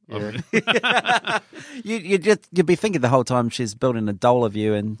her. Yeah. You'd be thinking the whole time she's building a doll of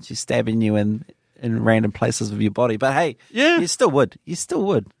you and she's stabbing you in random places of your body. But hey, you still would.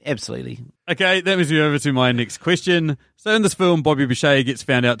 Absolutely. Okay, that moves me over to my next question. So in this film, Bobby Boucher gets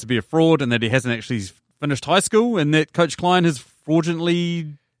found out to be a fraud and that he hasn't actually finished high school and that Coach Klein has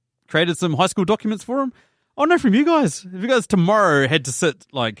fraudulently created some high school documents for him. I know from you guys. If you guys tomorrow had to sit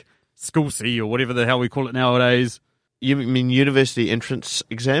like School C or whatever the hell we call it nowadays. You mean university entrance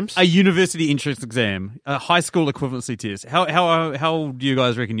exams? A university entrance exam, a high school equivalency test. How do you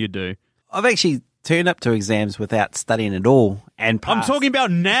guys reckon you'd do? I've actually turned up to exams without studying at all and passed. I'm talking about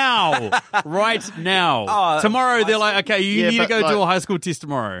now, right now. Tomorrow they're like, okay, you need to go do a high school test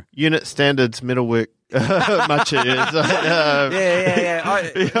tomorrow. Unit standards, metal work. Much it is. Yeah.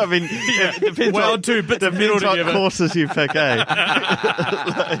 I mean, it depends. Well, two bits of metal together. Courses you pick,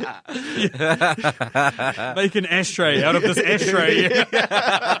 Make an ashtray out of this ashtray.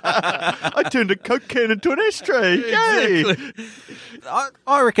 I turned a Coke can into an ashtray. Yay! Exactly.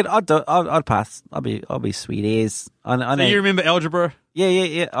 I reckon I'd pass. I'll be sweet as. I know. So you remember algebra?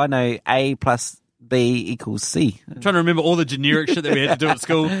 Yeah. I know A plus B equals C. I'm trying to remember all the generic shit that we had to do at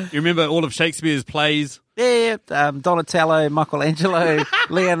school. You remember all of Shakespeare's plays? Yeah. Donatello, Michelangelo,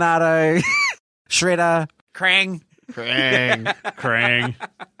 Leonardo, Shredder, Krang.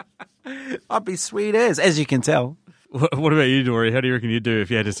 I'd be sweet as you can tell. What about you, Dory? How do you reckon you'd do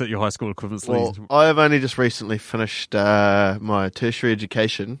if you had to sit your high school equivalence? Well, I have only just recently finished my tertiary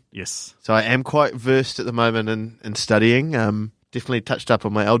education. Yes. So I am quite versed at the moment in studying. Definitely touched up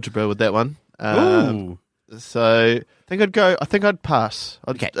on my algebra with that one. Ooh. So I think I'd pass.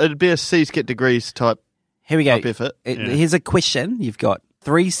 Okay. It'd be a C's get degrees type. Here we go. Effort. Here's a question. You've got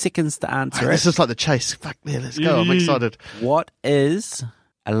 3 seconds to answer it. This is like the chase. Fuck yeah, let's go. I'm excited. What is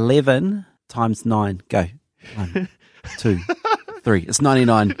 11 times 9? Go. 1, 2, 3. It's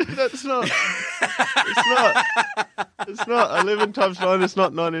 99. That's not. It's not 11 times 9. It's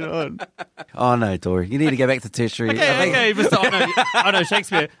not 99. Oh no, Dory. You need to go back to tertiary. Okay, Mr. I know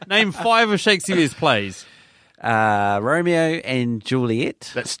Shakespeare. Name 5 of Shakespeare's plays. Romeo and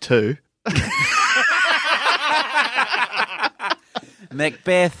Juliet. That's 2.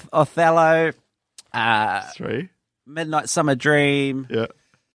 Macbeth, Othello. 3. Midnight Summer Dream. Yeah.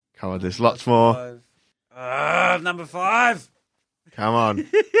 Come on, there's lots more. Number 5. Come on.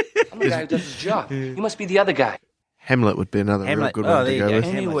 I'm the guy who does his job. You must be the other guy. Hamlet would be another real good one to go with.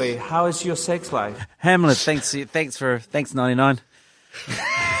 Anyway, how is your sex life? Hamlet, thanks 99.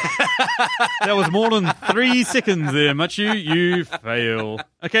 That was more than 3 seconds there, Machu. You fail.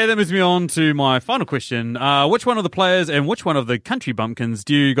 Okay, that moves me on to my final question. Which one of the players and which one of the country bumpkins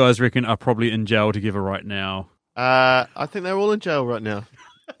do you guys reckon are probably in jail together right now? I think they're all in jail right now.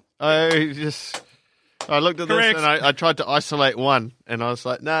 I looked at Correct. this and I tried to isolate one, and I was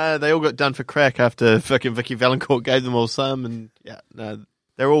like, no, they all got done for crack after fucking Vicky Valancourt gave them all some, and yeah, no,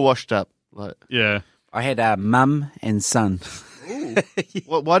 they're all washed up. Like, Yeah. I had mum and son.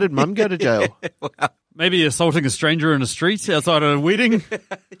 why did Mum go to jail? Maybe assaulting a stranger in a street outside of a wedding.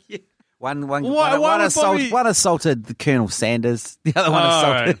 One Why would Bobby- one assaulted the Colonel Sanders. The other one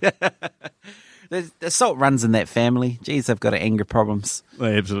assaulted. The assault runs in that family. Geez, they've got anger problems.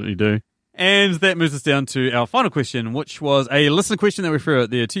 They absolutely do. And that moves us down to our final question, which was a listener question that we threw out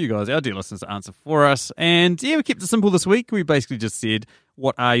there to you guys, our dear listeners, to answer for us. And yeah, we kept it simple this week. We basically just said,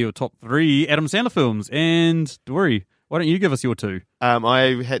 what are your top 3 Adam Sandler films? And Dory, why don't you give us your 2?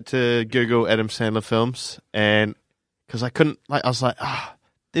 I had to Google Adam Sandler films, and because I couldn't, I was like,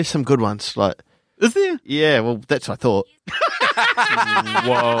 there's some good ones. Like, Is there? yeah, well, that's what I thought.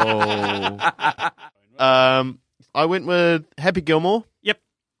 Whoa. I went with Happy Gilmore. Yep.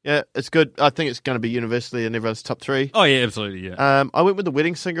 Yeah, it's good. I think it's going to be universally in everyone's top 3. Oh, yeah, absolutely, yeah. I went with The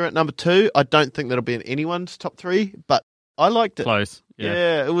Wedding Singer at number 2. I don't think that'll be in anyone's top 3, but I liked it. Close. Yeah.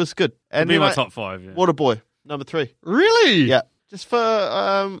 Yeah, it was good. It'll And be then my top 5. Yeah. Waterboy, number 3. Really? Yeah, just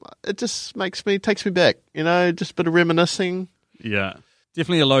for it just takes me back. You know, just a bit of reminiscing. Yeah.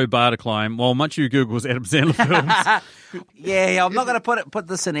 Definitely a low bar to climb. While much you Google's Adam Sandler films. Yeah, I'm not going to put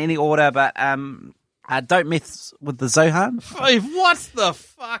this in any order, but don't mess with the Zohan. Hey, what the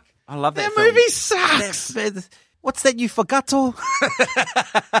fuck? I love that That film. movie sucks. What's that you forgot?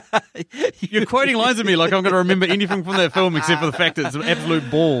 You're quoting lines of me like I'm going to remember anything from that film except for the fact that it's absolute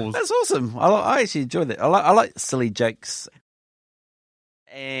balls. That's awesome. I actually enjoyed that. I like silly jokes.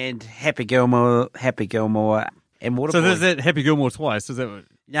 And Happy Gilmore, and Waterboy. So there's that Happy Gilmore twice. Is that what?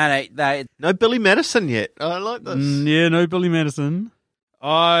 No. No Billy Madison yet. I like this. Yeah, no Billy Madison.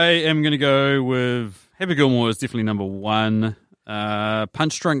 I am going to go with Happy Gilmore is definitely number 1.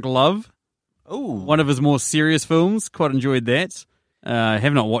 Punch Drunk Love. Ooh. One of his more serious films. Quite enjoyed that. I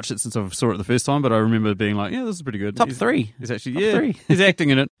have not watched it since I saw it the first time, but I remember being like, yeah, this is pretty good. Top 3. He's actually, Top yeah, 3. he's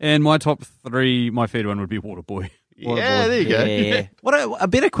acting in it. And my top 3, my third one would be Waterboy. Yeah, there you go. Yeah. What a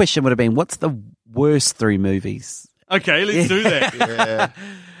better question would have been, what's the worst 3 movies? Okay, let's do that.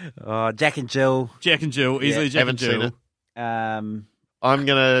 Yeah. Jack and Jill. Jack and Jill, easily Jack Haven't and Jill. seen it. Um, I'm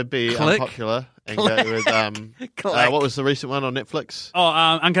gonna be Click. unpopular and go with Click. what was the recent one on Netflix? Oh,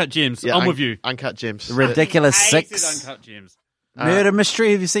 Uncut Gems. Yeah, I'm with you. Uncut Gems. Ridiculous I 6. said Uncut Gems. Murder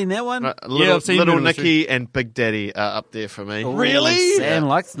Mystery. Have you seen that one? Little, I've seen Little Murder Nicky and Big Daddy are up there for me. Really? Sam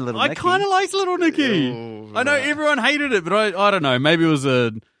likes Little I Nicky. kind of liked Little Nicky. Ooh, I know right. everyone hated it, but I don't know. Maybe it was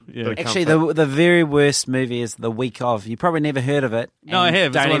a... Yeah. Actually, the very worst movie is The Week Of. You probably never heard of it. No, I and have.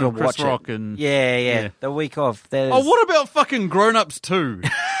 It's Don't the one even with Chris watch Rock it. and- Yeah. Yeah. The Week Of. That is... Oh, what about fucking Grown Ups 2?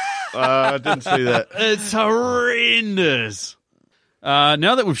 I didn't see that. It's horrendous.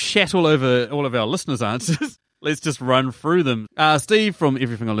 Now that we've shat all over all of our listeners' answers, let's just run through them. Steve from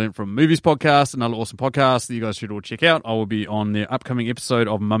Everything I Learned from Movies podcast, another awesome podcast that you guys should all check out. I will be on their upcoming episode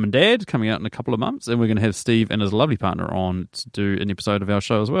of Mum and Dad coming out in a couple of months, and we're going to have Steve and his lovely partner on to do an episode of our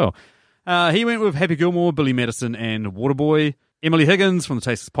show as well. He went with Happy Gilmore, Billy Madison, and Waterboy. Emily Higgins from the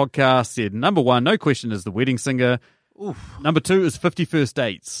Tasters podcast said number 1, no question, is The Wedding Singer. Oof. Number 2 is 50 First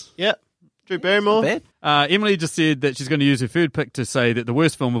Dates. Yep. Drew Barrymore. Bad. Emily just said that she's going to use her third pick to say that the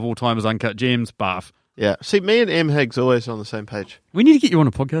worst film of all time is Uncut Gems. Bath. Yeah. See, me and M. Higgs always on the same page. We need to get you on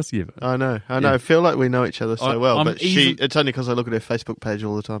a podcast together. I know. Yeah. I feel like we know each other so well, I'm but it's only because I look at her Facebook page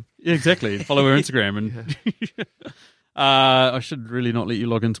all the time. Yeah, exactly. Follow her Instagram. And I should really not let you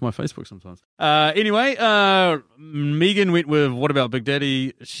log into my Facebook sometimes. Anyway, Megan went with What About Big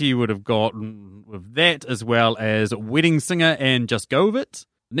Daddy? She would have gotten with that as well as Wedding Singer and Just Go With It.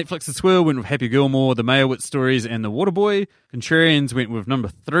 Netflix's Swirl went with Happy Gilmore, The Meyerowitz Stories, and The Waterboy. Contrarians went with number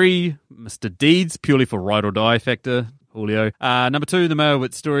 3, Mr. Deeds, purely for ride or die factor. Julio. Number 2, The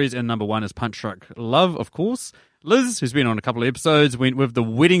Meyerowitz Stories, and number 1 is Punch Drunk Love, of course. Liz, who's been on a couple of episodes, went with The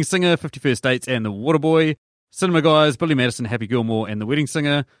Wedding Singer, 50 First Dates, and The Waterboy. Cinema Guys, Billy Madison, Happy Gilmore, and The Wedding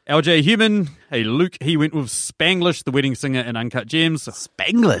Singer. LJ Human, hey Luke, he went with Spanglish, The Wedding Singer, and Uncut Gems.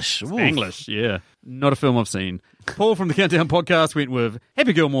 Spanglish. Ooh. Spanglish, yeah. Not a film I've seen. Paul from the Countdown Podcast went with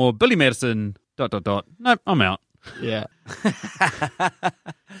Happy Gilmore, Billy Madison, ... Nope, I'm out. Yeah.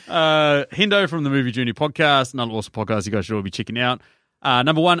 Hendo from the Movie Journey Podcast, another awesome podcast you guys should all be checking out.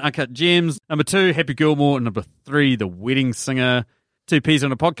 Number 1, Uncut Gems. Number 2, Happy Gilmore. And number 3, The Wedding Singer. 2 P's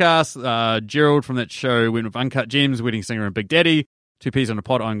on a podcast. Gerald from that show went with Uncut Gems, Wedding Singer, and Big Daddy. Two Peas on a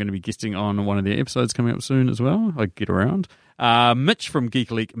Pod, I'm going to be guesting on one of their episodes coming up soon as well. I get around. Mitch from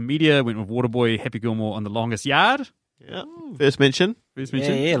Geek Leak Media went with Waterboy, Happy Gilmore on The Longest Yard. Yeah. First mention.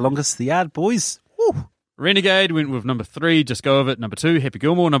 Yeah, longest the yard, boys. Woo. Renegade went with number 3, Just Go Of It. Number 2, Happy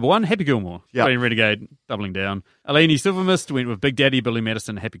Gilmore. Number 1, Happy Gilmore. Yep. Renegade, doubling down. Eleni Silvermist went with Big Daddy, Billy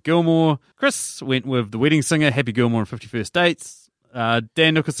Madison, Happy Gilmore. Chris went with The Wedding Singer, Happy Gilmore, and 51st Dates.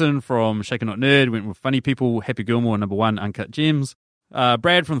 Dan Nicholson from Shaken Not Nerd went with Funny People, Happy Gilmore, number 1, Uncut Gems.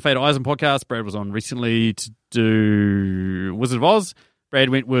 Brad from the Fade Eisen podcast. Brad was on recently to do Wizard of Oz. Brad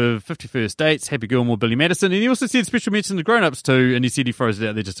went with 51st Dates, Happy Gilmore, Billy Madison, and he also said special mention to Grown Ups too, and he said he throws it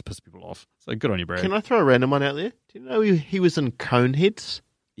out there just to piss people off. So good on you, Brad. Can I throw a random one out there? Do you know he was in Coneheads?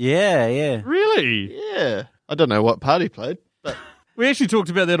 Yeah. Really? Yeah. I don't know what part he played, but We actually talked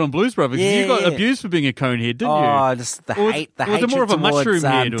about that on Blues Brothers. Yeah, You got yeah. abused for being a conehead, didn't you? Oh, just the Or was- hate, the was it hatred more of a towards mushroom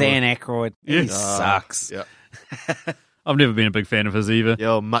head, or- Dan Aykroyd. Yeah. He sucks. yeah. I've never been a big fan of his either. The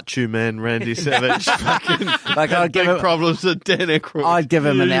old macho man Randy Savage fucking Like, I'd give big him, problems with Dan Aykroyd. I'd give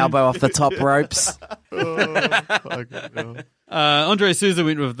him an elbow off the top ropes. Andre Souza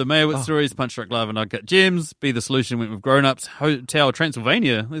went with The Mayowitz Stories, Punch Drunk Love, and Uncut Gems. Be the Solution went with Grown Ups, Hotel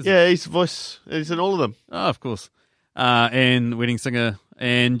Transylvania. Yeah, he's voice. He's in all of them. Oh, of course. And Wedding Singer.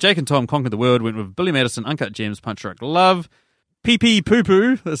 And Jake and Tom Conquered the World went with Billy Madison, Uncut Gems, Punch Drunk Love. Pee Pee Poo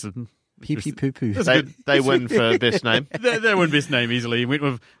Poo. Pee pee poo poo. They win for best name. They won best name easily. Went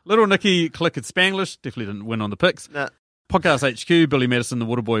with Little Nicky, Click and Spanglish. Definitely didn't win on the picks. Nah. Podcast HQ, Billy Madison, The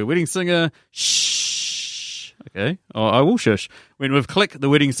Waterboy Wedding Singer. Shh. Okay. Oh, I will shush. Went with Click, The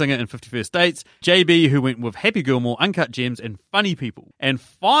Wedding Singer, and 51st Dates. JB, who went with Happy Gilmore, Uncut Gems, and Funny People. And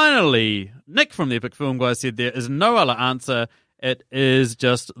finally, Nick from the Epic Film Guy said there is no other answer. It is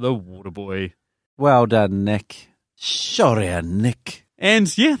just The Waterboy. Well done, Nick. Sorry, Nick.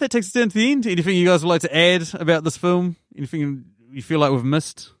 And yeah, that takes us down to the end. Anything you guys would like to add about this film? Anything you feel like we've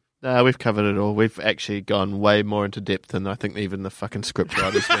missed? No, we've covered it all. We've actually gone way more into depth than I think even the fucking script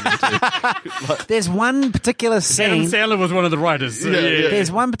writers went into. There's one particular Adam scene. Sandler was one of the writers. So yeah.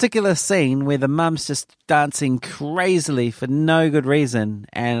 There's one particular scene where the mum's just dancing crazily for no good reason,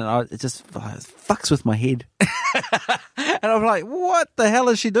 and it just fucks with my head. And I'm like, what the hell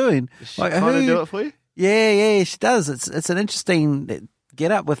is she doing? Like, Trying to do it for you? Yeah, she does. It's an interesting get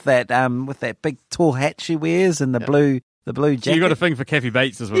up with that big tall hat she wears and the blue jacket. You got a thing for Kathy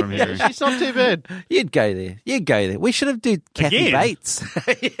Bates, is what I'm hearing. She's not too bad. You'd go there. We should have done Kathy Again? Bates.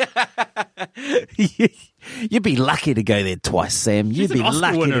 You'd be lucky to go there twice, Sam. You'd She's be an Oscar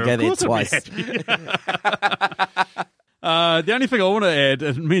lucky winner. to go Of there course twice. I'd be happy. The only thing I want to add,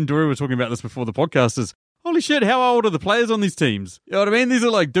 and me and Dory were talking about this before the podcast, is holy shit, how old are the players on these teams? You know what I mean? These are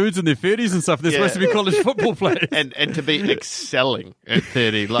like dudes in their 30s and stuff. They're supposed to be college football players. And to be excelling at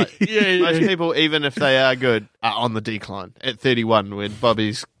 30. Like, Yeah. most people, even if they are good, are on the decline at 31 when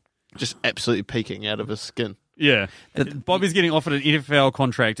Bobby's just absolutely peeking out of his skin. Yeah. Bobby's getting offered an NFL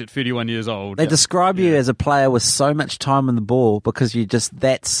contract at 31 years old. They describe you as a player with so much time on the ball because you're just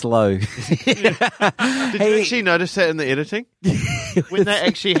that slow. Did you actually notice that in the editing? When they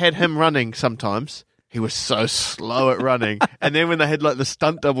actually had him running sometimes, he was so slow at running. And then when they had like the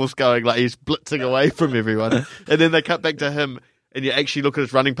stunt doubles going, like he's blitzing away from everyone. And then they cut back to him and you actually look at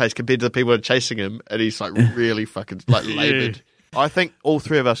his running pace compared to the people who are chasing him and he's like really fucking like laboured. I think all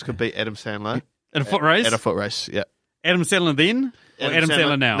three of us could beat Adam Sandler. At a foot race? At a foot race, yeah. Adam Sandler then? Or Adam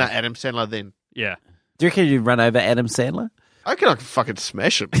Sandler now? No, Adam Sandler then. Yeah. Do you reckon you'd run over Adam Sandler? I can fucking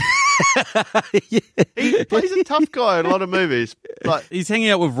smash him. He plays a tough guy in a lot of movies. Like, He's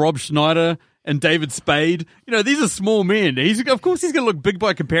hanging out with Rob Schneider and David Spade. You know, these are small men. Of course he's going to look big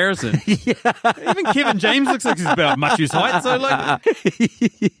by comparison. Even Kevin James looks like he's about Machu's height. So, like...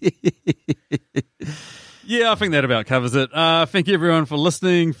 Yeah, I think that about covers it. Thank you, everyone, for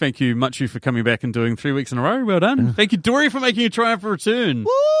listening. Thank you, Machu, for coming back and doing 3 weeks in a row. Well done. Thank you, Dory, for making a triumphant return.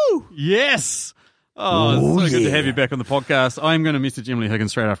 woo! Yes! Oh, it's so good to have you back on the podcast. I'm going to message Emily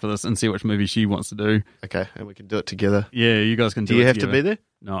Higgins straight after this and see which movie she wants to do. Okay, and we can do it together. Yeah, you guys can do it Do you have together. to be there?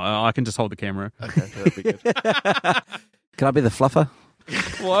 No, I can just hold the camera. Okay, that'd be good. Can I be the fluffer?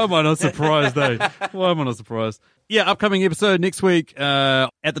 Why am I not surprised, eh? Why am I not surprised? Yeah, upcoming episode next week. At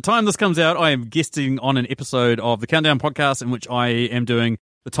the time this comes out, I am guesting on an episode of the Countdown podcast in which I am doing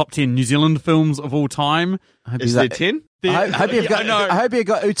the top 10 New Zealand films of all time. Is there 10? I hope you've got. I know. I hope you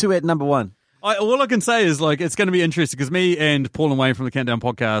got Utu at number one. All I can say is, like, it's going to be interesting because me and Paul and Wayne from the Countdown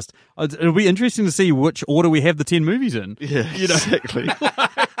podcast, it'll be interesting to see which order we have the 10 movies in. Yeah, exactly.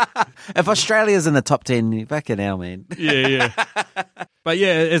 If Australia's in the top 10, fucking hell, man. Yeah. But yeah,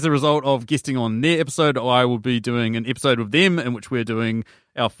 as a result of guesting on their episode, I will be doing an episode with them in which we're doing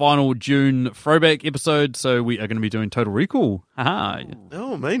our final June throwback episode. So we are going to be doing Total Recall. Haha.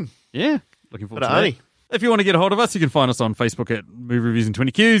 Oh, mean. Yeah. Looking forward But to that. only. If you want to get a hold of us, you can find us on Facebook at Movie Reviews in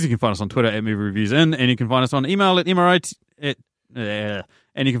 20 Qs. You can find us on Twitter at Movie Reviews In, and you can find us on email at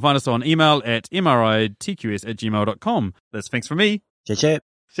and you can find us on email at mritqs@gmail.com. That's thanks for me. Cheers.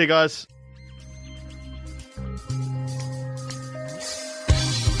 See you guys.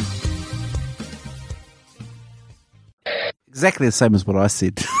 Exactly the same as what I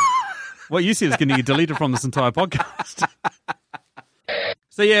said. What you said is going to get deleted from this entire podcast.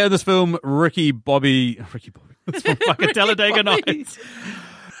 So yeah, in this film, Ricky Bobby. It's from fucking Talladega Nights.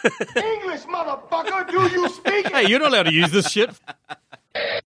 English, motherfucker, do you speak it? Hey, you're not allowed to use this shit.